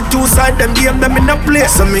 Wishy-washy two side them game them in a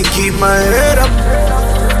place. So me keep my head up.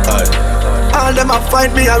 All them a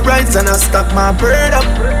find me a rise and I stack my bread up.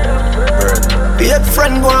 Yet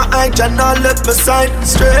friend go and hide and all left beside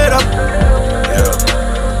straight up.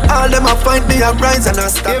 All them a find me a rise and I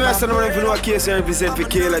stack my bread up. If you know a case you represent for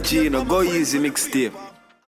Kayla G, no go easy mixtape.